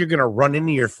 You think you're going to run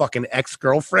into your fucking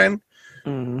ex-girlfriend?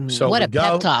 So what a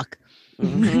pep talk.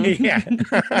 Yeah.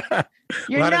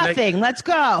 You're nothing. Let's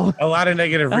go. A lot of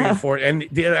negative reinforcement.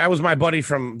 And that was my buddy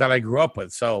that I grew up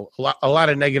with. So a lot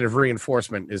of negative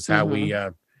reinforcement is how we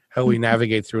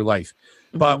navigate through life.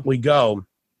 But we go.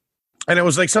 And it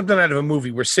was like something out of a movie.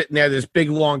 We're sitting there, this big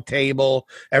long table.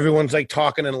 Everyone's like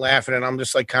talking and laughing, and I'm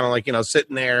just like kind of like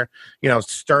sitting there,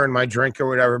 stirring my drink or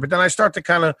whatever. But then I start to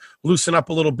kind of loosen up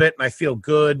a little bit, and I feel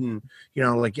good, and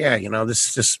like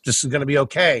this is going to be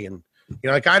okay. And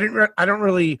like I don't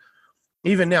really,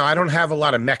 even now, I don't have a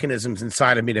lot of mechanisms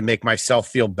inside of me to make myself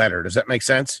feel better. Does that make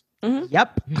sense? Mm-hmm.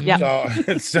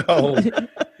 Yep. So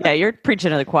yeah, you're preaching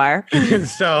to the choir.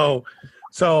 so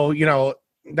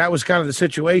that was kind of the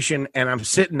situation, and I'm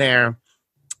sitting there,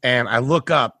 and I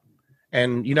look up,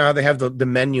 and how they have the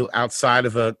menu outside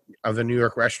of a New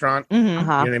York restaurant. You know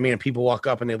what I mean? And people walk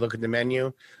up and they look at the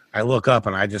menu. I look up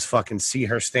and I just fucking see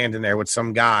her standing there with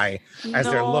some guy as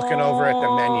they're looking over at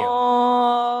the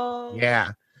menu.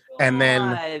 Yeah, and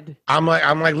then I'm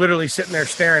like literally sitting there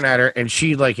staring at her, and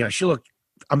she she looked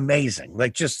amazing,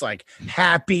 like just like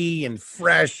happy and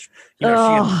fresh. She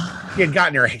had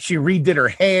gotten she redid her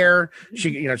hair.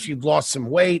 She lost some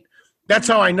weight. That's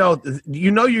how I know.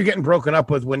 You're getting broken up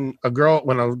with when a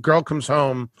girl comes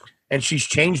home and she's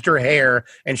changed her hair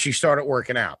and she started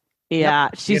working out. Yeah,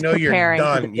 she's preparing you're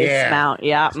done. For the dismount.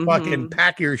 Yeah, fucking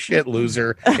pack your shit,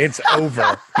 loser. It's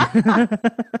over.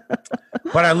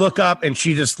 But I look up and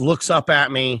she just looks up at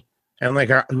me, and like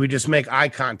we just make eye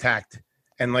contact.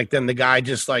 And like then the guy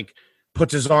just like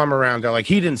puts his arm around her, like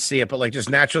he didn't see it, but like just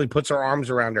naturally puts her arms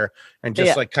around her and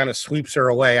just like kind of sweeps her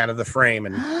away out of the frame.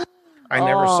 And I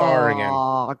never saw her again.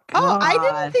 Oh, I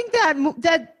didn't think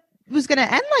that was going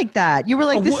to end like that. You were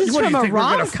like, this is from a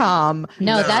rom-com.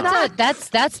 No,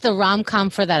 that's the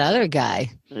rom-com for that other guy.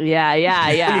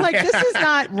 Yeah. Like, this is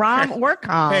not rom or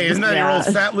com. Hey, isn't that your old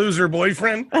fat loser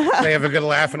boyfriend? They have a good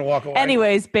laugh and walk away.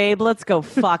 Anyways, babe, let's go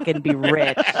fucking be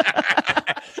rich.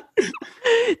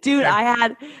 Dude, I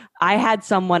had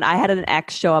an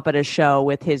ex show up at a show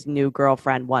with his new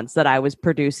girlfriend once that I was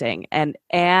producing, and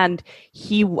I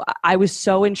was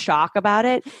so in shock about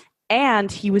it,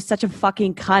 and he was such a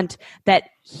fucking cunt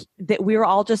that we were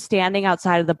all just standing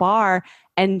outside of the bar,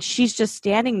 and she's just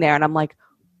standing there, and I'm like,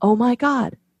 oh my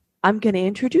God, I'm going to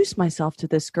introduce myself to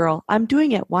this girl. I'm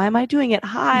doing it. Why am I doing it?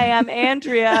 Hi, I'm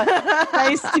Andrea.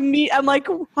 Nice to meet. I'm like,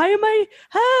 why am I?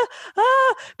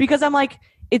 Because I'm like,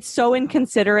 it's so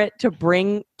inconsiderate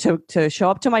to show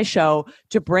up to my show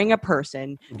to bring a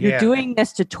person. You're doing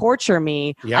this to torture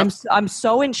me. Yep. I'm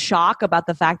so in shock about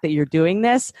the fact that you're doing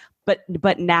this, but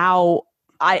now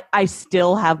I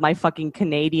still have my fucking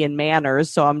Canadian manners,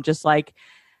 so I'm just like,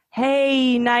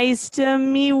 hey, nice to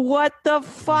meet. What the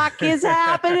fuck is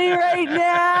happening right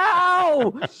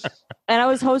now? And I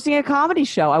was hosting a comedy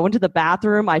show. I went to the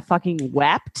bathroom. I fucking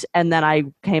wept, and then I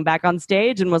came back on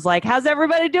stage and was like, how's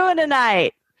everybody doing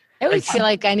tonight? I always feel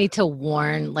like I need to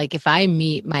warn, like if I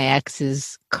meet my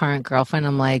ex's current girlfriend,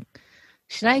 I'm like,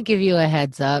 should I give you a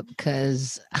heads up?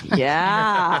 Because you're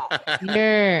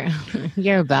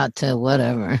about to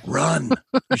whatever. Run.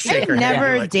 I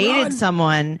never dated run.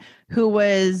 Someone who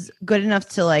was good enough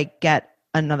to like get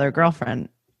another girlfriend.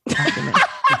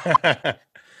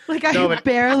 Like I No, but-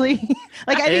 barely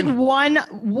like I think one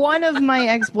of my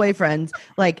ex-boyfriends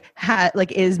like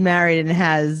is married and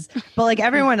has, but like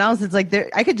everyone else, it's like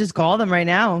I could just call them right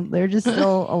now. They're just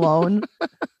still alone.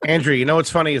 Andrew, you know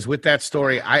what's funny is with that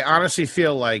story, I honestly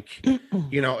feel like,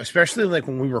 especially like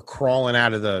when we were crawling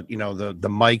out of the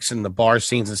mics and the bar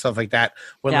scenes and stuff like that,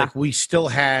 when like we still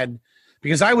had,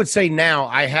 because I would say now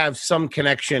I have some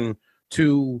connection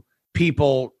to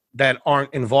people that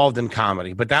aren't involved in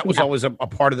comedy, but that was always a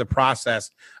part of the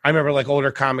process. I remember like older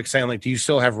comics saying like, do you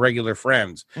still have regular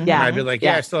friends? Yeah. And I'd be like,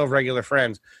 I still have regular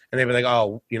friends. And they'd be like,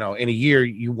 oh, in a year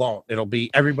you won't. It'll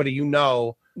be everybody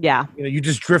Yeah. you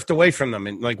just drift away from them.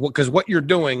 And like, because what you're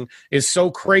doing is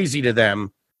so crazy to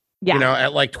them,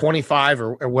 at like 25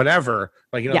 or whatever,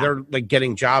 like, they're like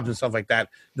getting jobs and stuff like that.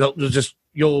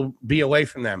 You'll be away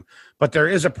from them. But there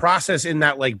is a process in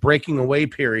that like breaking away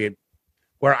period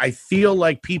where I feel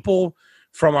like people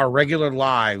from our regular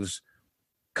lives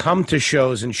come to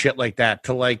shows and shit like that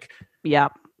to like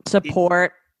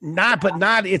support.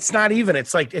 It's not even.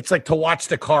 It's like to watch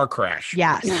the car crash.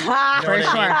 Yes, for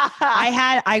sure.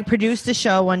 I produced a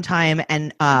show one time,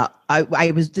 and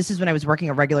this is when I was working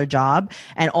a regular job,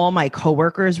 and all my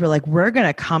coworkers were like, we're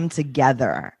gonna come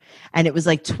together. And it was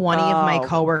like 20 of my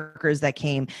coworkers that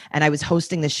came, and I was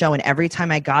hosting the show, and every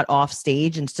time I got off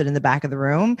stage and stood in the back of the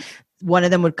room, one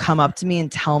of them would come up to me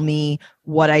and tell me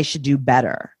what I should do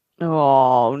better.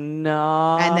 Oh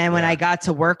no. And then when I got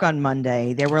to work on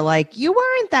Monday, they were like, you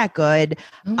weren't that good.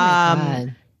 Oh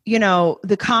my God.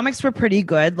 The comics were pretty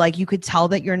good. Like you could tell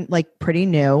that you're like pretty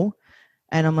new.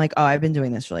 And I'm like, oh, I've been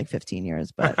doing this for like 15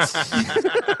 years, but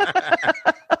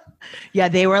yeah,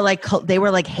 they were like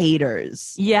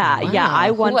haters. Yeah. Wow.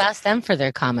 Yeah. Who asked them for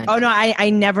their comment? Oh no, I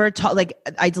never taught. Like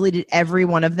I deleted every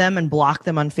one of them and blocked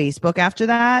them on Facebook after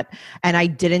that, and I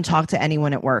didn't talk to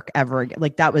anyone at work ever again.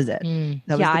 Like that was it.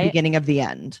 That was the beginning of the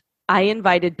end. I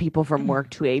invited people from work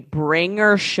to a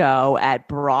bringer show at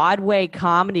Broadway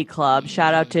Comedy Club.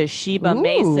 Shout out to Sheba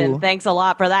Mason. Thanks a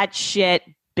lot for that shit,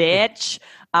 bitch.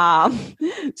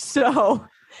 So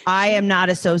I am not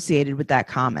associated with that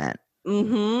comment.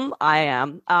 I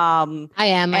am. I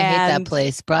hate that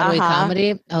place. Broadway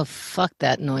comedy. Oh, fuck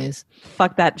that noise.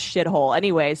 Fuck that shithole.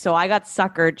 Anyway, so I got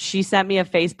suckered. She sent me a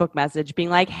Facebook message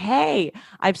being like, hey,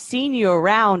 I've seen you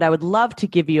around. I would love to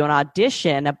give you an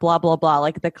audition at blah, blah, blah.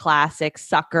 Like the classic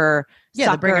sucker.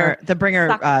 Yeah, the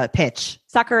bringer pitch.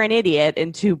 Sucker an idiot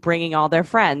into bringing all their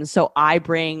friends. So I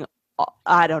bring,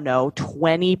 I don't know,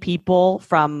 20 people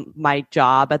from my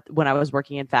job when I was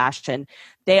working in fashion.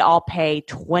 They all pay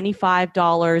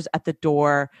 $25 at the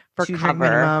door for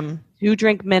cover.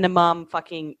 2-drink minimum,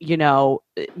 fucking,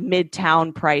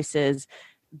 midtown prices.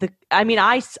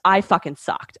 I fucking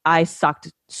sucked. I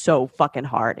sucked so fucking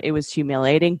hard. It was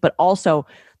humiliating. But also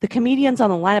the comedians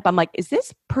on the lineup, I'm like, is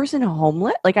this person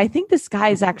homeless? Like, I think this guy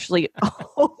is actually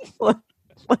homeless.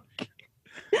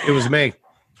 It was me.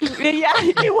 Yeah,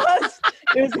 it was.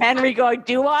 It was Henry going,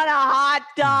 do you want a hot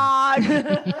dog?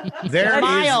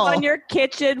 On your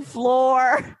kitchen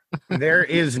floor. There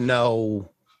is no,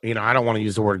 I don't want to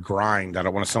use the word grind. I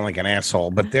don't want to sound like an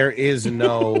asshole, but there is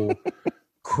no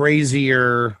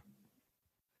crazier,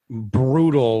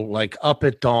 brutal, like up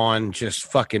at dawn, just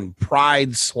fucking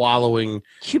pride swallowing,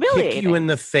 humiliating, kick you in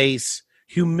the face,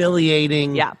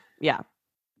 humiliating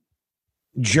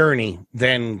journey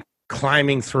than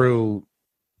climbing through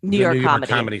New York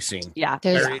comedy scene. Yeah.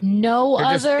 There's no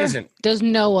other. There's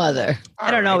no other.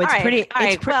 I don't know. It's pretty.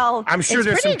 Well, I'm sure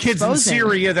there's some kids in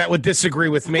Syria that would disagree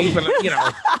with me, but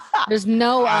there's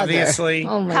no obviously.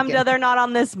 other. Chemda, they're not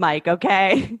on this mic,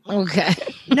 okay? Okay.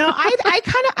 No, I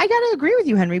gotta agree with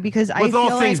you, Henry, because with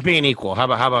all things being equal, how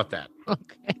about that?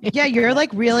 Okay. Yeah, you're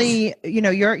like really,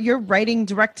 you're writing,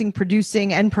 directing,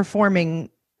 producing, and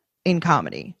performing in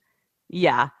comedy.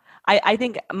 Yeah. I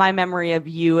think my memory of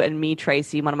you and me,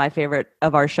 Tracey, one of my favorite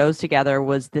of our shows together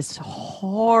was this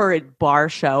horrid bar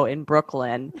show in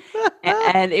Brooklyn.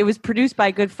 And it was produced by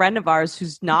a good friend of ours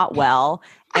who's not well.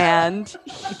 And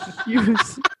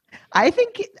I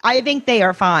think they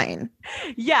are fine.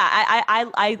 Yeah,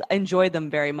 I enjoyed them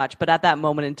very much. But at that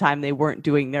moment in time, they weren't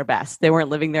doing their best. They weren't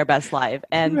living their best life.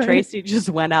 And Tracey just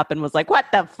went up and was like, what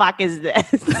the fuck is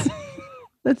this?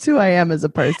 That's who I am as a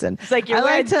person. It's like you're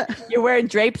wearing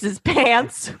Drapes'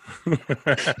 pants. He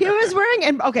was wearing,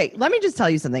 and okay, let me just tell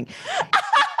you something.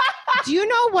 Do you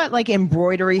know what like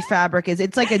embroidery fabric is?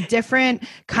 It's like a different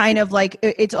kind of like,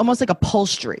 it's almost like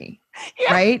upholstery.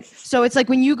 Right. So it's like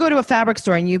when you go to a fabric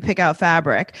store and you pick out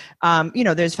fabric,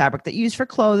 there's fabric that you use for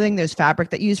clothing. There's fabric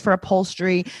that you use for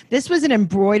upholstery. This was an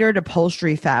embroidered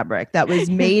upholstery fabric that was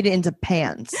made into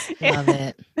pants. Love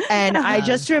it. And I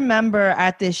just remember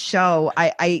at this show,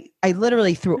 I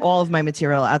literally threw all of my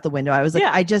material out the window. I was like,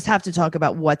 I just have to talk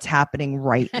about what's happening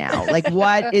right now. Like,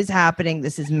 what is happening?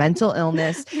 This is mental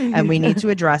illness and we need to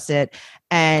address it.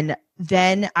 And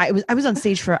then I was on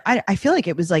stage for, I feel like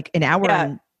it was like an hour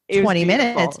and 20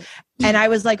 minutes. And I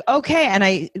was like, okay. And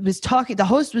I was talking, the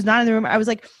host was not in the room. I was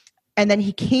like, and then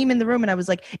he came in the room and I was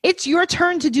like, it's your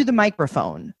turn to do the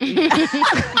microphone.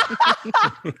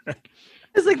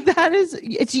 It's like,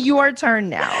 it's your turn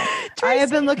now. Tracy, I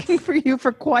have been looking for you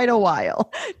for quite a while.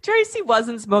 Tracy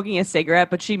wasn't smoking a cigarette,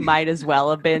 but she might as well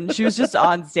have been. She was just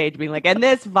on stage being like, and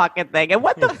this fucking thing. And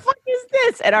what the fuck is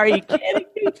this? And are you kidding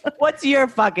me? What's your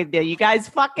fucking deal? You guys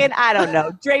fucking, I don't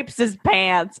know, drapes his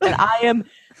pants. And I am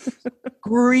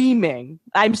screaming.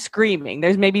 I'm screaming.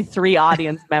 There's maybe 3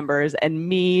 audience members and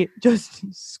me just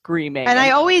screaming. And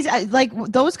I always like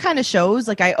those kind of shows.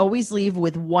 Like I always leave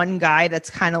with one guy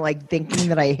that's kind of like thinking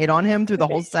that I hit on him through the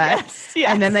whole set.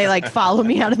 Yes. And then they like follow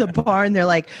me out of the bar and they're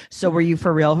like, so were you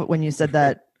for real when you said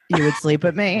that you would sleep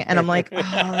with me? And I'm like,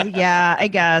 oh, yeah, I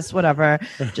guess, whatever.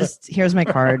 Just here's my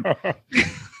card.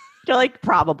 You're like,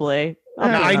 probably.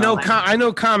 I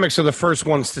know comics are the first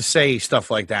ones to say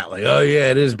stuff like that, like, "Oh yeah,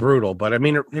 it is brutal," but I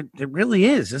mean, it really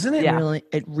is, isn't it? Yeah.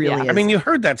 It really is. I mean, you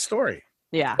heard that story,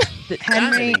 Yeah,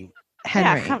 Henry.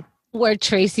 Where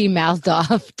Tracey mouthed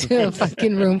off to a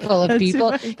fucking room full of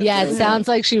people. Yeah, it sounds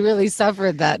like she really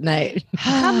suffered that night.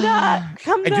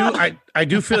 Chemda. I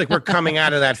do feel like we're coming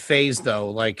out of that phase, though.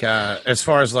 Like, as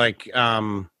far as like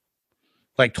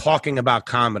talking about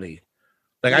comedy.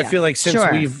 Like I feel like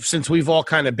since we've all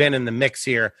kind of been in the mix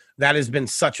here, that has been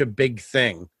such a big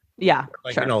thing. Yeah.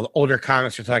 Like, older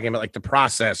comics are talking about like the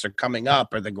process or coming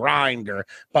up or the grind or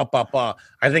blah, blah, blah.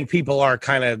 I think people are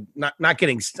kind of not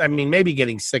getting, I mean, maybe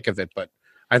getting sick of it, but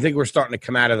I think we're starting to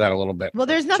come out of that a little bit. Well,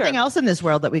 there's nothing else in this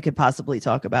world that we could possibly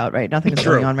talk about, right? Nothing's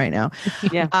going on right now.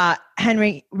 Yeah.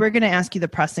 Henry, we're going to ask you the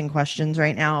pressing questions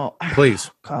right now.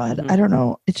 Please. God, I don't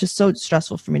know. It's just so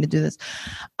stressful for me to do this.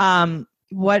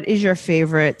 What is your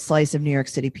favorite slice of New York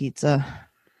City pizza?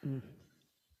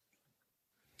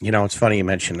 You know, it's funny you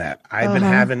mentioned that. I've been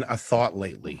having a thought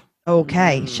lately.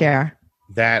 Okay, share.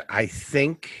 That I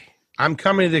think I'm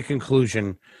coming to the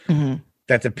conclusion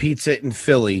that the pizza in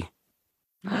Philly.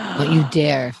 Don't you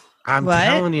dare. I'm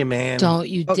telling you, man. Don't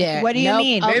you dare. What do you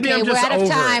mean? Okay, Maybe I'm just we're out of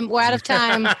over time. it. We're out of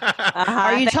time.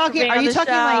 Are you talking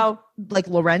like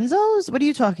Lorenzo's? What are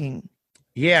you talking?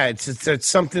 Yeah, it's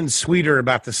something sweeter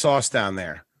about the sauce down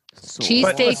there.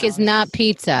 Cheesesteak is not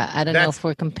pizza. I don't know if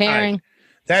we're comparing. Right.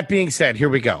 That being said, here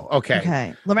we go.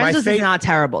 Okay. Lorenzo's is not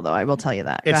terrible, though. I will tell you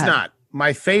that. It's not.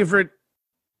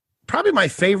 Probably my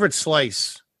favorite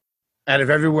slice out of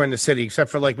everywhere in the city, except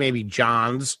for like maybe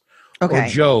John's or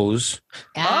Joe's.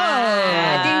 Ding,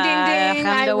 ding, ding.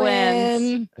 I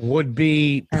win. Would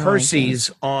be Percy's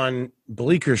on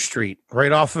Bleecker Street,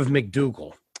 right off of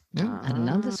McDougal. I don't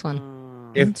know this one.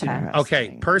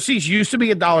 Percy's used to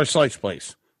be a dollar slice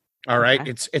place. All right.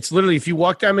 Okay. It's literally, if you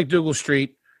walk down McDougal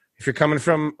Street, if you're coming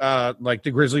from like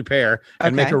the Grizzly Pear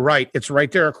and make a right, it's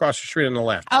right there across the street on the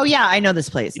left. Oh yeah, I know this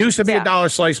place. It used to be a dollar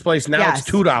slice place. Now it's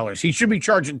 $2. He should be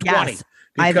charging $20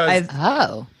 because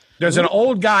there's an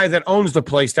old guy that owns the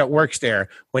place that works there.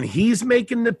 When he's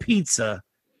making the pizza,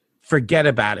 forget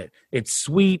about it. It's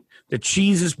sweet. The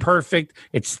cheese is perfect.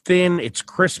 It's thin. It's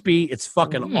crispy. It's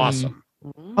fucking awesome.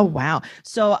 Oh, wow.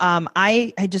 So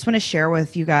I just want to share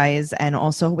with you guys and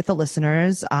also with the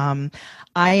listeners, I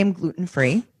am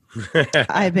gluten-free.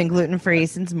 I've been gluten-free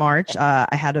since March. I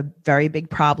had a very big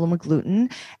problem with gluten,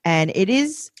 and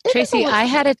Tracey, I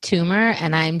had a tumor,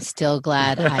 and I'm still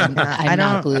glad I'm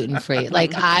not gluten-free.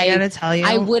 Like I gotta tell you,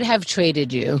 I would have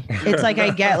traded you. It's like I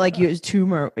get like your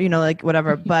tumor, like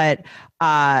whatever, but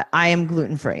I am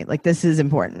gluten-free. Like this is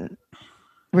important.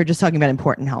 We're just talking about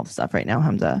important health stuff right now,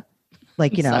 Chemda.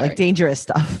 Like, like dangerous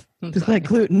stuff, like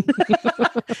gluten.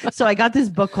 So I got this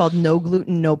book called No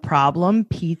Gluten, No Problem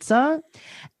Pizza.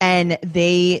 And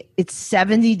it's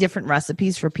 70 different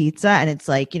recipes for pizza. And it's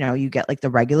like, you get like the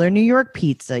regular New York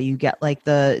pizza. You get like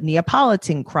the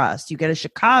Neapolitan crust. You get a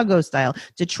Chicago style,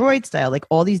 Detroit style, like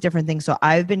all these different things. So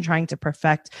I've been trying to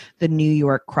perfect the New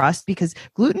York crust because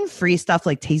gluten-free stuff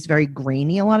like tastes very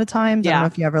grainy a lot of times. I don't know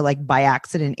if you ever like by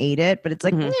accident ate it, but it's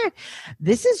like,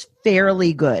 this is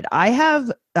fairly good. I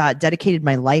have dedicated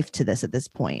my life to this at this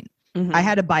point. I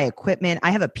had to buy equipment.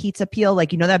 I have a pizza peel, like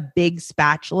that big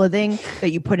spatula thing that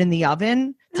you put in the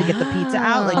oven to get the pizza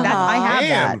out. Like that, I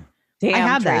have that. Damn, I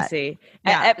have Tracey.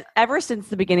 that. Yeah. Ever since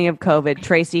the beginning of COVID,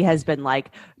 Tracey has been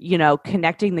like,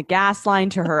 connecting the gas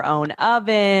line to her own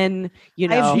oven.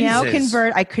 I've now Jesus.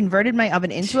 I converted my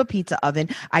oven into a pizza oven.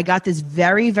 I got this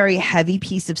very, very heavy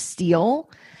piece of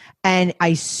steel, and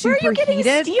I Where are you getting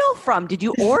superheated. steel from? Did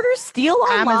you order steel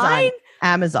online?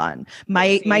 Amazon.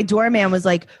 My doorman was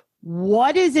like,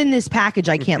 "What is in this package?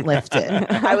 I can't lift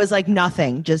it." I was like,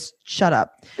 "Nothing. Just shut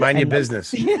up. Mind your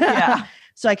business. Yeah.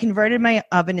 So I converted my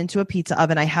oven into a pizza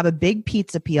oven. I have a big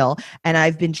pizza peel, and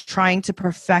I've been trying to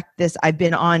perfect this. I've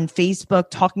been on Facebook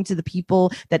talking to the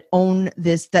people that own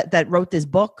this, that wrote this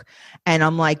book, and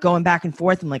I'm like going back and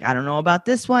forth. I'm like, I don't know about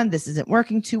this one. This isn't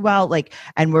working too well. Like,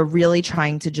 and we're really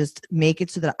trying to just make it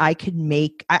so that I could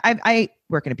make. I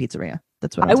work in a pizzeria.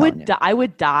 That's what I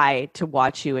would die to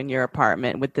watch you in your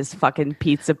apartment with this fucking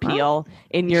pizza peel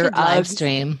in your Should live Uggs.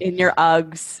 stream. In your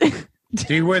Uggs.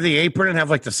 Do you wear the apron and have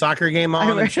like the soccer game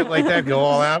on and shit like that? Go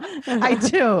all out? I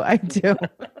do.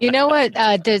 You know what?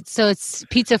 So it's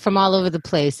pizza from all over the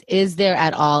place. Is there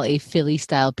at all a Philly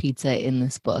style pizza in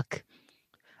this book?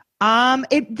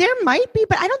 There might be,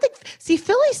 but I don't think. See,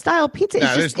 Philly style pizza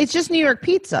No, it's just New York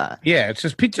pizza. Yeah, it's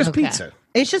just pizza.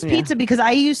 It's just pizza because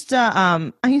I used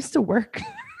to work.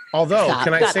 Although,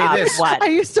 can I say this? What? I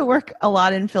used to work a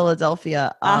lot in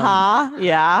Philadelphia.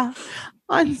 Yeah.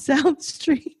 On South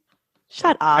Street.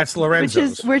 Shut up. That's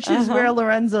Lorenzo's. Which is where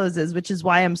Lorenzo's is, which is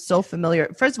why I'm so familiar.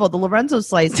 First of all, the Lorenzo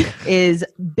slice is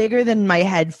bigger than my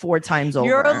head 4 times over.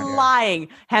 You're lying,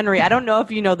 Henry. I don't know if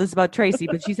you know this about Tracey,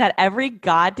 but she's had every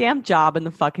goddamn job in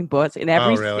the fucking books in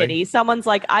every city. Someone's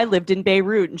like, I lived in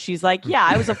Beirut, and she's like, yeah,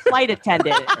 I was a flight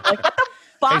attendant. Like, what the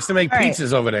fuck? I used to make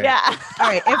pizzas over there. Yeah. All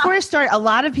right. If we're starting, a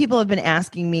lot of people have been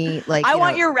asking me, like, I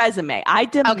want your resume. I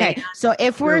demand. Okay. So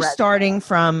if we're starting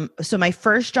from, so my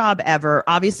first job ever,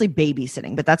 obviously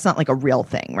babysitting, but that's not like a real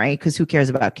thing, right? Because who cares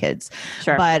about kids?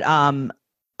 Sure. But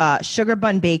Sugar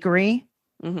Bun Bakery,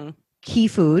 Key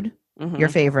Food, your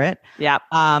favorite. Yeah.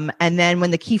 And then when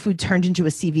the Key Food turned into a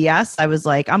CVS, I was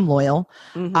like, I'm loyal.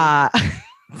 I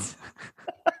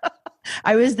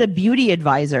was the beauty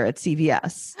advisor at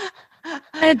CVS.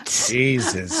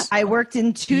 Jesus. I worked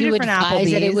in 2 different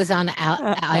Applebee's. It was on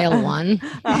aisle 1.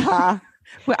 I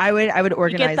would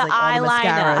organize the like all the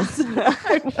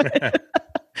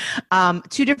mascaras.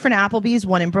 2 different Applebee's,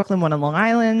 one in Brooklyn, one in Long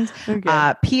Island. Okay.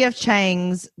 PF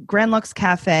Chang's, Grand Lux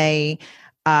Cafe,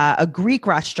 a Greek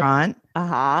restaurant.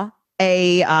 Hold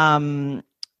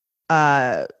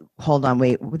on,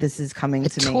 wait. This is coming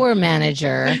to me. Tour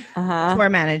manager. Tour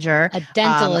manager. A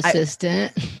dental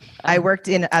assistant. I worked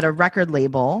at a record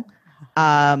label.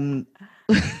 You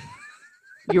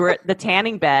were at the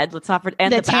tanning bed. Let's not forget.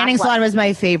 The tanning salon was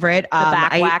my favorite. The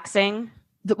back waxing.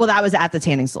 Well, that was at the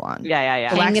tanning salon. Yeah.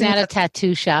 Hanging at a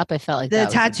tattoo shop. I felt like the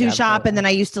tattoo shop, and then I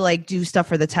used to like do stuff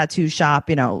for the tattoo shop.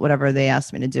 Whatever they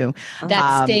asked me to do.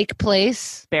 That steak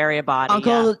place, bury a body.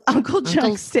 Uncle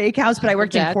Jack's Steakhouse, but I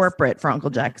worked in corporate for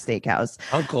Uncle Jack's Steakhouse.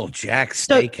 Uncle Jack's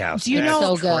Steakhouse. Do you know?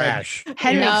 So good. Trash.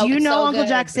 Henry, do you know Uncle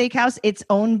Jack's Steakhouse? It's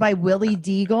owned by Willie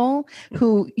Deagle,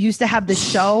 who used to have the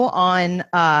show on.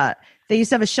 They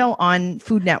used to have a show on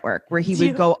Food Network where he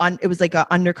would go on. It was like an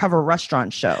undercover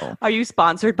restaurant show. Are you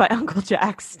sponsored by Uncle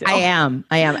Jack's still? I am.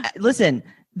 Listen,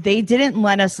 they didn't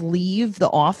let us leave the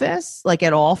office like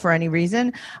at all for any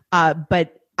reason.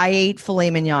 But I ate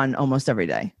filet mignon almost every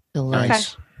day.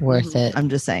 Nice. Worth it. I'm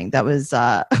just saying that was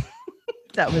that.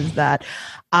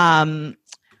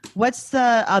 What's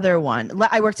the other one?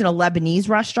 I worked in a Lebanese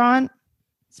restaurant.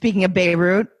 Speaking of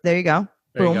Beirut, there you go.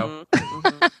 There you Boom. go.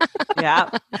 Yeah.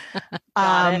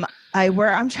 I'm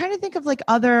trying to think of like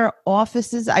other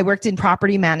offices. I worked in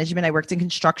property management. I worked in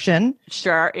construction.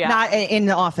 Sure. Yeah. Not in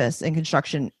the office, in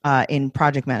construction, in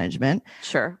project management.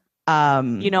 Sure.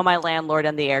 My landlord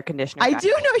and the air conditioner. I do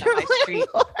know your landlord.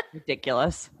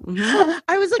 Ridiculous.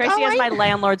 I was like, Tracey has my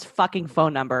landlord's fucking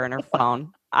phone number in her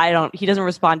phone. He doesn't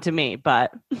respond to me,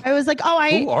 but I was like,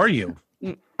 who are you?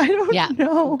 I don't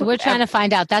know. We're trying to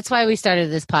find out. That's why we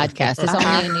started this podcast. It's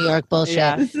only in New York bullshit.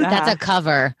 Yeah. That's a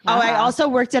cover. I also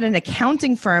worked at an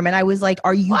accounting firm, and I was like,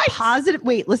 are you positive?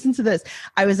 Wait, listen to this.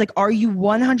 I was like, are you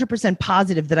 100%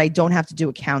 positive that I don't have to do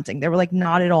accounting? They were like,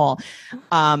 not at all.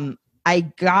 I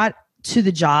got to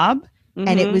the job,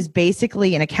 and it was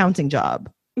basically an accounting job.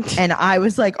 And I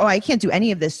was like, oh, I can't do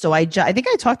any of this. So I think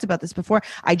I talked about this before.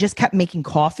 I just kept making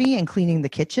coffee and cleaning the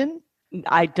kitchen.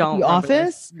 I don't. The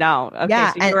office? No. Okay.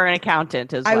 Yeah, so you were an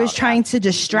accountant as well. I was trying to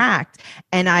distract.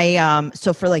 And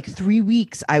so for like 3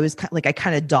 weeks, I was I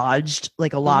kind of dodged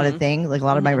like a lot of things, like a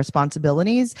lot of my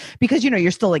responsibilities because,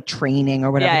 you're still like training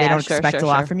or whatever. They don't expect a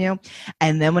lot from you.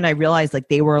 And then when I realized like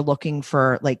they were looking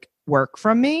for like work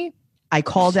from me, I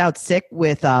called out sick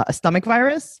with a stomach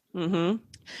virus. Mm-hmm.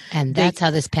 And that's how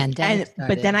this pandemic started.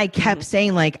 But then I kept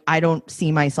saying, like, I don't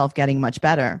see myself getting much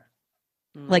better.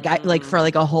 Like for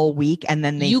like a whole week, and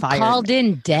then they fired called me.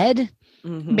 in dead.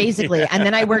 Basically. And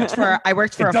then I worked for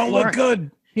It don't look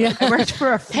good. Yeah. I worked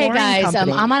for a Hey flooring guys,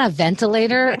 company. I'm on a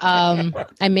ventilator.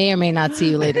 I may or may not see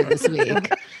you later this week.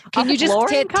 Can you just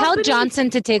flooring tell company? Johnson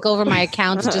to take over my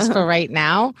account just for right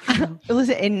now?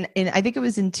 Listen, in I think it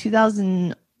was in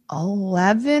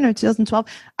 2011 or 2012.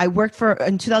 I worked for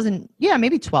in 2000,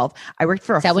 maybe 12. I worked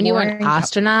for a Is that when you were an flooring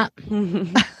astronaut?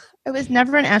 I was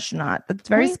never an astronaut. That's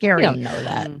very scary. You don't know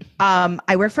that.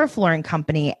 I worked for a flooring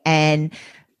company, and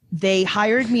they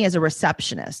hired me as a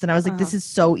receptionist. And I was like, this is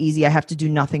so easy. I have to do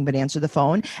nothing but answer the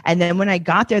phone. And then when I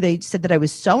got there, they said that I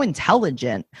was so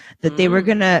intelligent that they were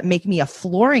going to make me a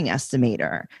flooring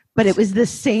estimator, but it was the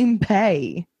same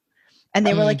pay. And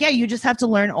they were like, yeah, you just have to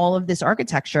learn all of this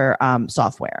architecture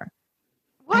software.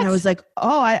 What? And I was like,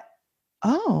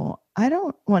 I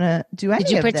don't want to do any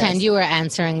Did you of pretend this. you were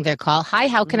answering their call? Hi,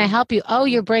 how can I help you? Oh,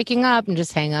 you're breaking up, and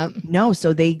just hang up. No,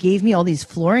 so they gave me all these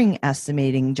flooring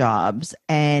estimating jobs.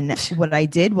 And what I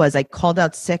did was I called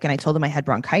out sick and I told them I had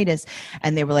bronchitis.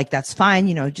 And they were like, that's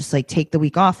fine, just like take the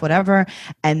week off, whatever.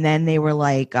 And then they were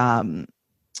like, do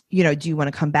you want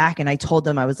to come back? And I told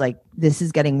them, I was like, this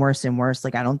is getting worse and worse.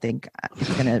 Like, I don't think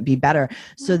it's going to be better.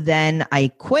 So then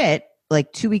I quit.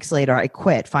 Like 2 weeks later, I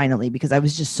quit finally because I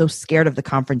was just so scared of the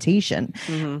confrontation.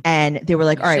 And they were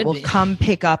like, all right, well, come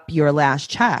pick up your last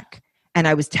check. And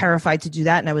I was terrified to do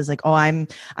that. And I was like, oh, I'm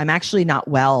actually not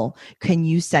well. Can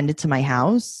you send it to my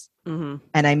house? And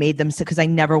I made them because I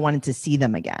never wanted to see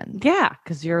them again. Yeah,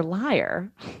 because you're a liar.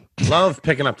 Love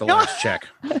picking up the last check.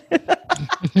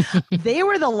 They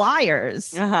were the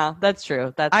liars. That's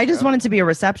true. I just wanted to be a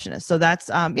receptionist. So that's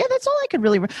that's all I could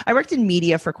really. I worked in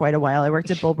media for quite a while. I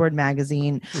worked at Billboard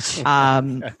magazine.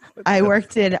 I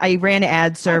ran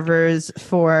ad servers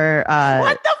for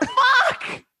what the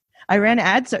fuck? I ran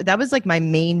that was like my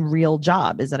main real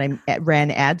job, is that I ran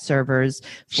ad servers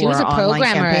for She was a online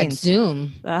programmer at campaigns.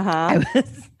 Zoom.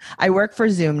 I work for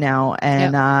Zoom now,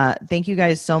 and thank you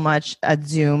guys so much at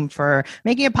Zoom for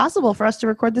making it possible for us to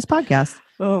record this podcast.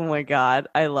 Oh my God.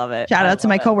 I love it. Shout out to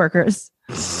my coworkers.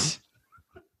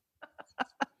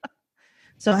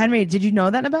 So Henry, did you know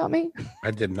that about me?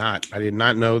 I did not. I did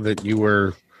not know that you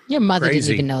were Your mother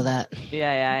crazy. didn't even know that.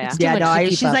 Yeah. It's too much to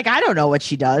keep she's up. like, I don't know what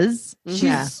she does.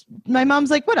 My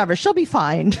mom's like, whatever, she'll be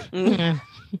fine.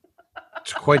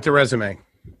 It's quite the resume.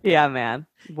 Yeah, man.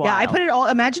 Wow. Yeah, I put it all.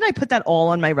 Imagine I put that all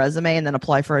on my resume and then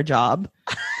apply for a job.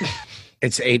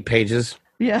 It's 8 pages.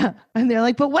 Yeah, and they're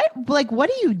like, but what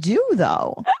do you do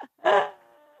though?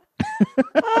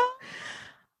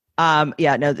 I'm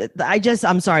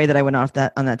sorry that I went off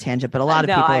on that tangent, but a lot of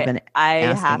people have been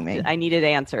asking me. I needed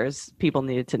answers. People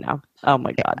needed to know. Oh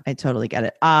my God. I totally get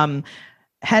it.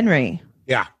 Henry.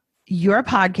 Yeah. Your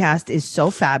podcast is so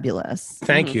fabulous.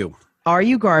 Thank you. Are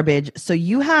You Garbage? So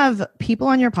you have people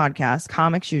on your podcast,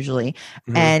 comics usually,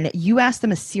 and you ask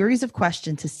them a series of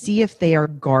questions to see if they are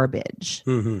garbage.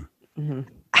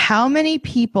 How many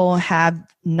people have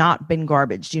not been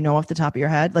garbage? Do you know off the top of your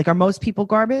head? Like, are most people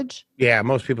garbage? Yeah,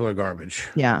 most people are garbage.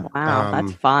 Yeah. Wow,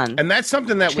 that's fun. And that's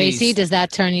something that Tracey, does that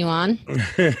turn you on?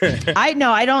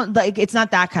 I don't like, it's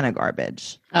not that kind of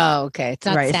garbage. Oh, okay. It's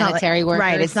not sanitary workers.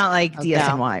 Right. It's not like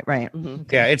DSNY. Right.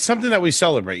 Yeah, it's something that we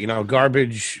celebrate.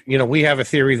 Garbage. We have a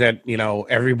theory that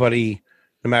everybody,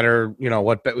 no matter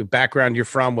what background you're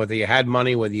from, whether you had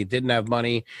money, whether you didn't have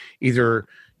money, either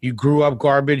you grew up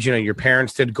garbage. Your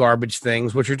parents did garbage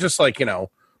things, which are just like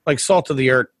like salt of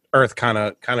the earth kind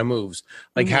of moves.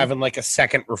 Like having like a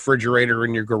second refrigerator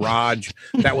in your garage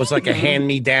that was like a hand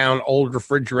me down old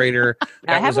refrigerator.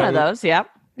 I have one of those. Yep.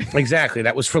 Exactly.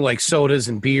 That was for like sodas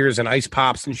and beers and ice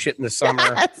pops and shit in the summer.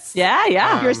 Yes.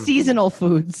 Yeah. Your seasonal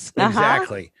foods.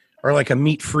 Exactly. Or like a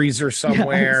meat freezer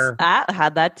somewhere. I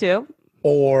had that too.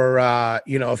 Or,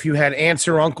 if you had aunts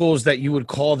or uncles that you would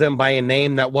call them by a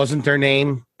name that wasn't their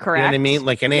name. Correct. You know what I mean?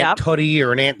 Like an Aunt Tootie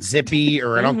or an Aunt Zippy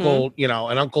or an uncle,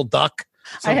 an Uncle Duck.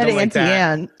 I had like Auntie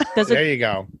Anne. There you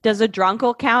go. Does a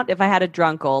drunkle count? If I had a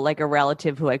drunkle, like a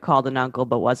relative who I called an uncle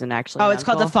but wasn't actually an it's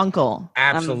called uncle? a funkle.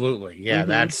 Absolutely. Yeah,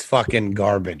 that's fucking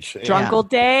garbage. Drunkle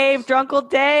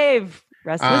Dave.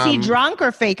 Was he drunk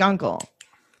or fake uncle?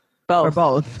 Both. Or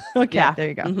both. Okay, Yeah. there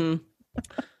you go.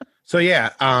 So,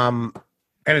 yeah.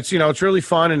 And it's, it's really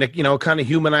fun and it, kind of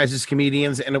humanizes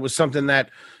comedians. And it was something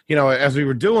that, as we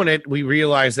were doing it, we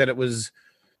realized that it was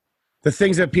the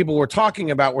things that people were talking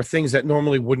about were things that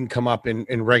normally wouldn't come up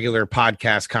in regular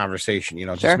podcast conversation,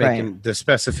 just making the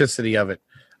specificity of it.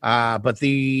 But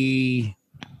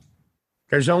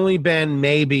there's only been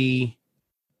maybe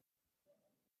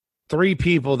 3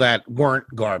 people that weren't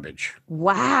garbage.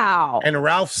 Wow. And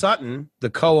Ralph Sutton,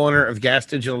 the co-owner of Gas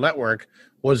Digital Network,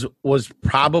 was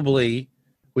probably,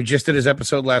 we just did his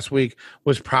episode last week,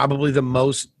 was probably the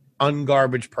most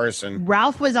ungarbage person.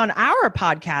 Ralph was on our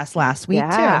podcast last week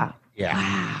too. Yeah.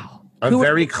 Wow. A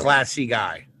very classy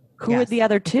guy. Who were the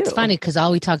other 2? It's funny because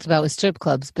all we talked about was strip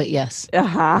clubs, but yes.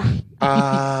 Uh-huh.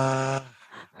 I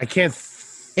can't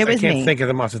me. think of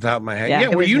them off the top of my head. Yeah, Yeah,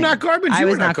 it were was you me. not garbage? I You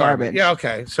was were not garbage. Yeah,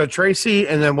 okay. So Tracey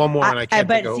and then one more, and I can't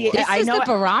think of see, This I is know the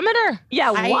barometer?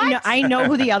 Yeah, what? I know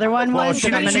who the other one Well, was. she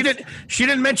but I'm didn't, gonna- she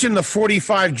didn't mention the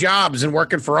 45 jobs and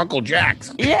working for Uncle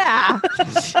Jack's. Yeah.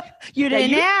 You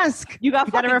didn't ask. You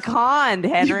got gotta fucking conned,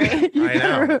 Henry. I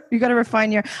know. You got to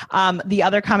refine your. The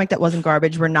other comic that wasn't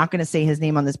garbage. We're not going to say his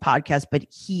name on this podcast, but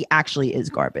he actually is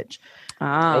garbage.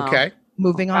 Oh. Okay.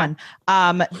 Moving on.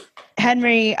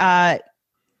 Henry,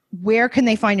 where can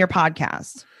they find your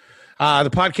podcast? The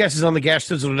podcast is on the Gas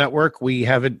Digital Network. We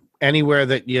have it anywhere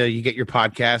that you get your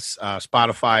podcasts,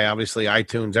 Spotify, obviously,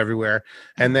 iTunes, everywhere.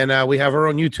 And then we have our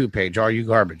own YouTube page, Are You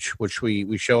Garbage, which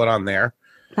we show it on there.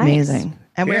 Nice. Amazing.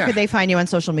 And where Yeah. could they find you on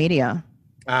social media?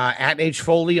 At H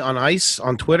Foley on Ice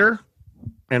on Twitter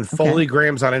and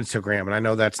Foleygrams on Instagram. And I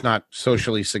know that's not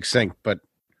socially succinct, but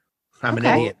I'm an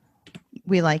idiot.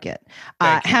 We like it.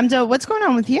 Thank you. Chemda, what's going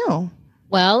on with you?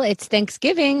 Well, it's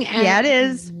Thanksgiving. And Yeah, it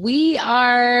is. We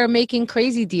are making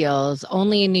crazy deals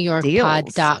only in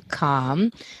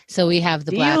NewYorkPod.com. So we have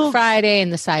the Black Deals. Friday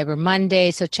and the Cyber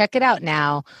Monday. So check it out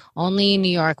now, only in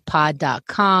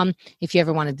NewYorkPod.com. If you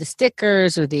ever wanted the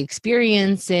stickers or the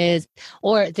experiences,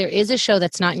 or there is a show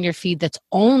that's not in your feed that's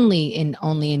only in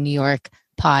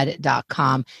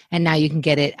NewYorkPod.com. And now you can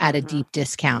get it at a deep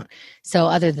discount. So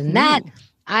other than that,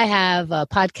 I have a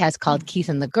podcast called Keith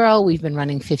and the Girl. We've been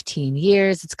running 15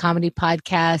 years. It's a comedy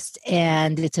podcast,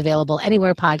 and it's available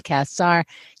anywhere podcasts are.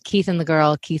 Keith and the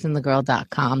Girl,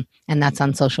 keithandthegirl.com, and that's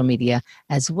on social media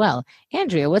as well.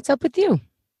 Andrea, what's up with you?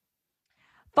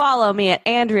 Follow me at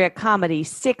Andrea Comedy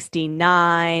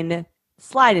 69.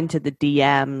 Slide into the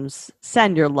DMs.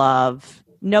 Send your love.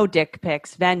 No dick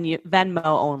pics. Venmo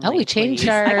only. Oh, we changed please.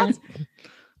 our...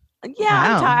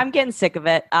 Yeah, Wow. I'm getting sick of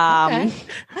it. Okay.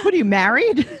 What are you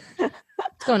married?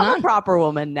 What's going I'm a on? proper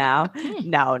woman now.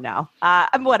 No.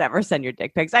 Whatever. Send your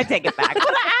dick pics. I take it back.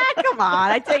 Come on.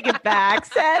 I take it back.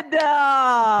 Send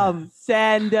them.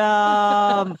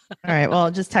 All right.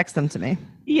 Well, just text them to me.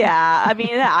 Yeah. I mean,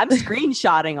 I'm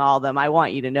screenshotting all of them. I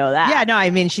want you to know that. Yeah. No, I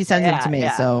mean, she sends them Yeah, to me.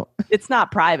 yeah. So It's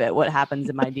not private what happens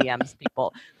in my DMs,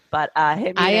 people. But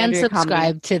hit me. I at Andrea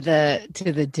Comedy. unsubscribed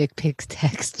to the dick pics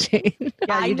text chain. yeah,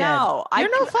 I you did. know. You're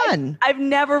no fun. I've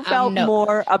never felt no.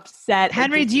 more upset.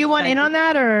 Henry, do you want in on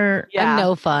that or Yeah. I'm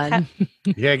no fun.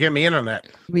 Yeah, get me in on that.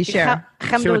 we share?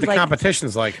 Chemda See what was the like,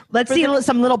 competition's like. Let's see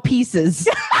some little pieces.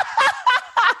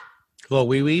 Little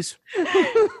wee-wees.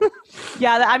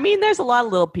 yeah, I mean, there's a lot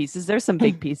of little pieces. There's some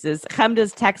big pieces.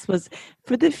 Chemda's text was,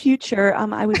 for the future,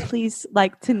 I would please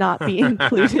like to not be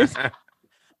included.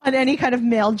 On any kind of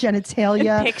male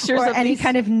genitalia And pictures or of any these-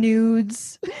 kind of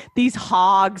nudes. These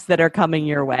hogs that are coming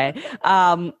your way.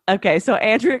 Okay, so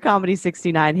Andrea Comedy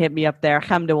 69, hit me up there.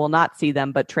 Chemda will not see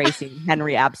them, but Tracey and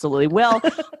Henry absolutely will.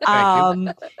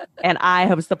 And I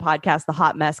host the podcast, The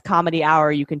Hot Mess Comedy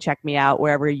Hour. You can check me out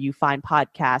wherever you find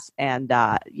podcasts. And,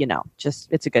 just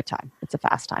it's a good time. It's a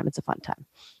fast time. It's a fun time.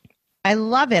 I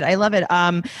love it.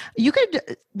 You could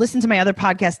listen to my other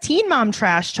podcast, Teen Mom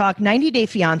Trash Talk, 90 Day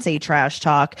Fiance Trash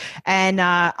Talk. And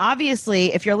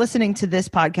obviously, if you're listening to this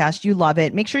podcast, you love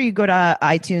it. Make sure you go to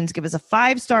iTunes, give us a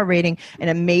 5-star rating, an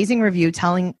amazing review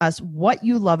telling us what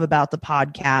you love about the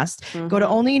podcast. Go to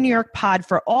Only in New York Pod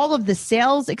for all of the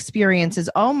sales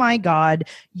experiences. Oh my God,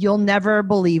 you'll never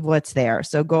believe what's there.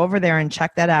 So go over there and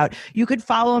check that out. You could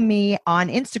follow me on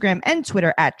Instagram and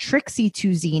Twitter at Trixie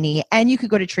Tuzini, and you could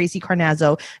go to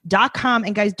TraceyCarnazzo.com.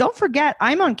 And guys, don't forget,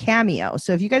 I'm on Cameo.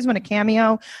 So if you guys want a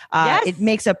Cameo, Yes. it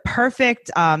makes a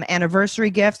perfect anniversary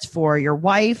gift for your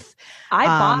wife. I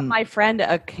bought my friend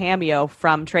a cameo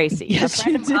from Tracey. Yes,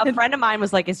 you did. A friend of mine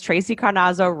was like, "Is Tracey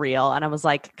Carnazzo real?" And I was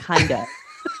like, "Kinda."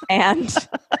 and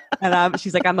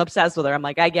she's like, "I'm obsessed with her." I'm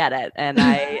like, "I get it." And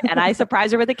I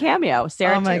surprised her with a cameo.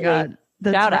 Sarah, Oh my Tilly. God.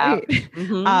 That's Shout out. right.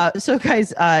 Mhm. So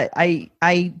guys,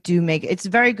 I do make, it's a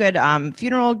very good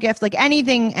funeral gift, like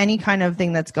anything, any kind of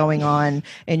thing that's going on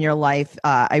in your life.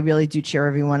 I really do cheer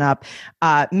everyone up.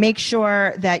 Make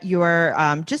sure that you're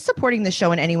just supporting the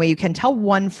show in any way you can. Tell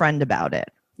one friend about it.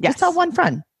 Yes. Just tell one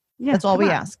friend. Yeah, That's all come we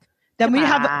on. ask. Then Come we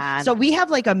on. have, so we have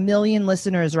like 1 million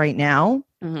listeners right now.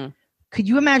 Mhm. Could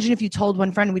you imagine if you told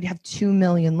one friend, we'd have 2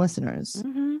 million listeners?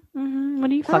 Mhm. Mhm. What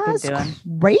are you fucking That's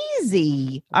doing?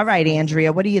 crazy. All right,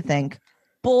 Andrea, what do you think?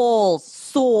 bull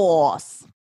sauce.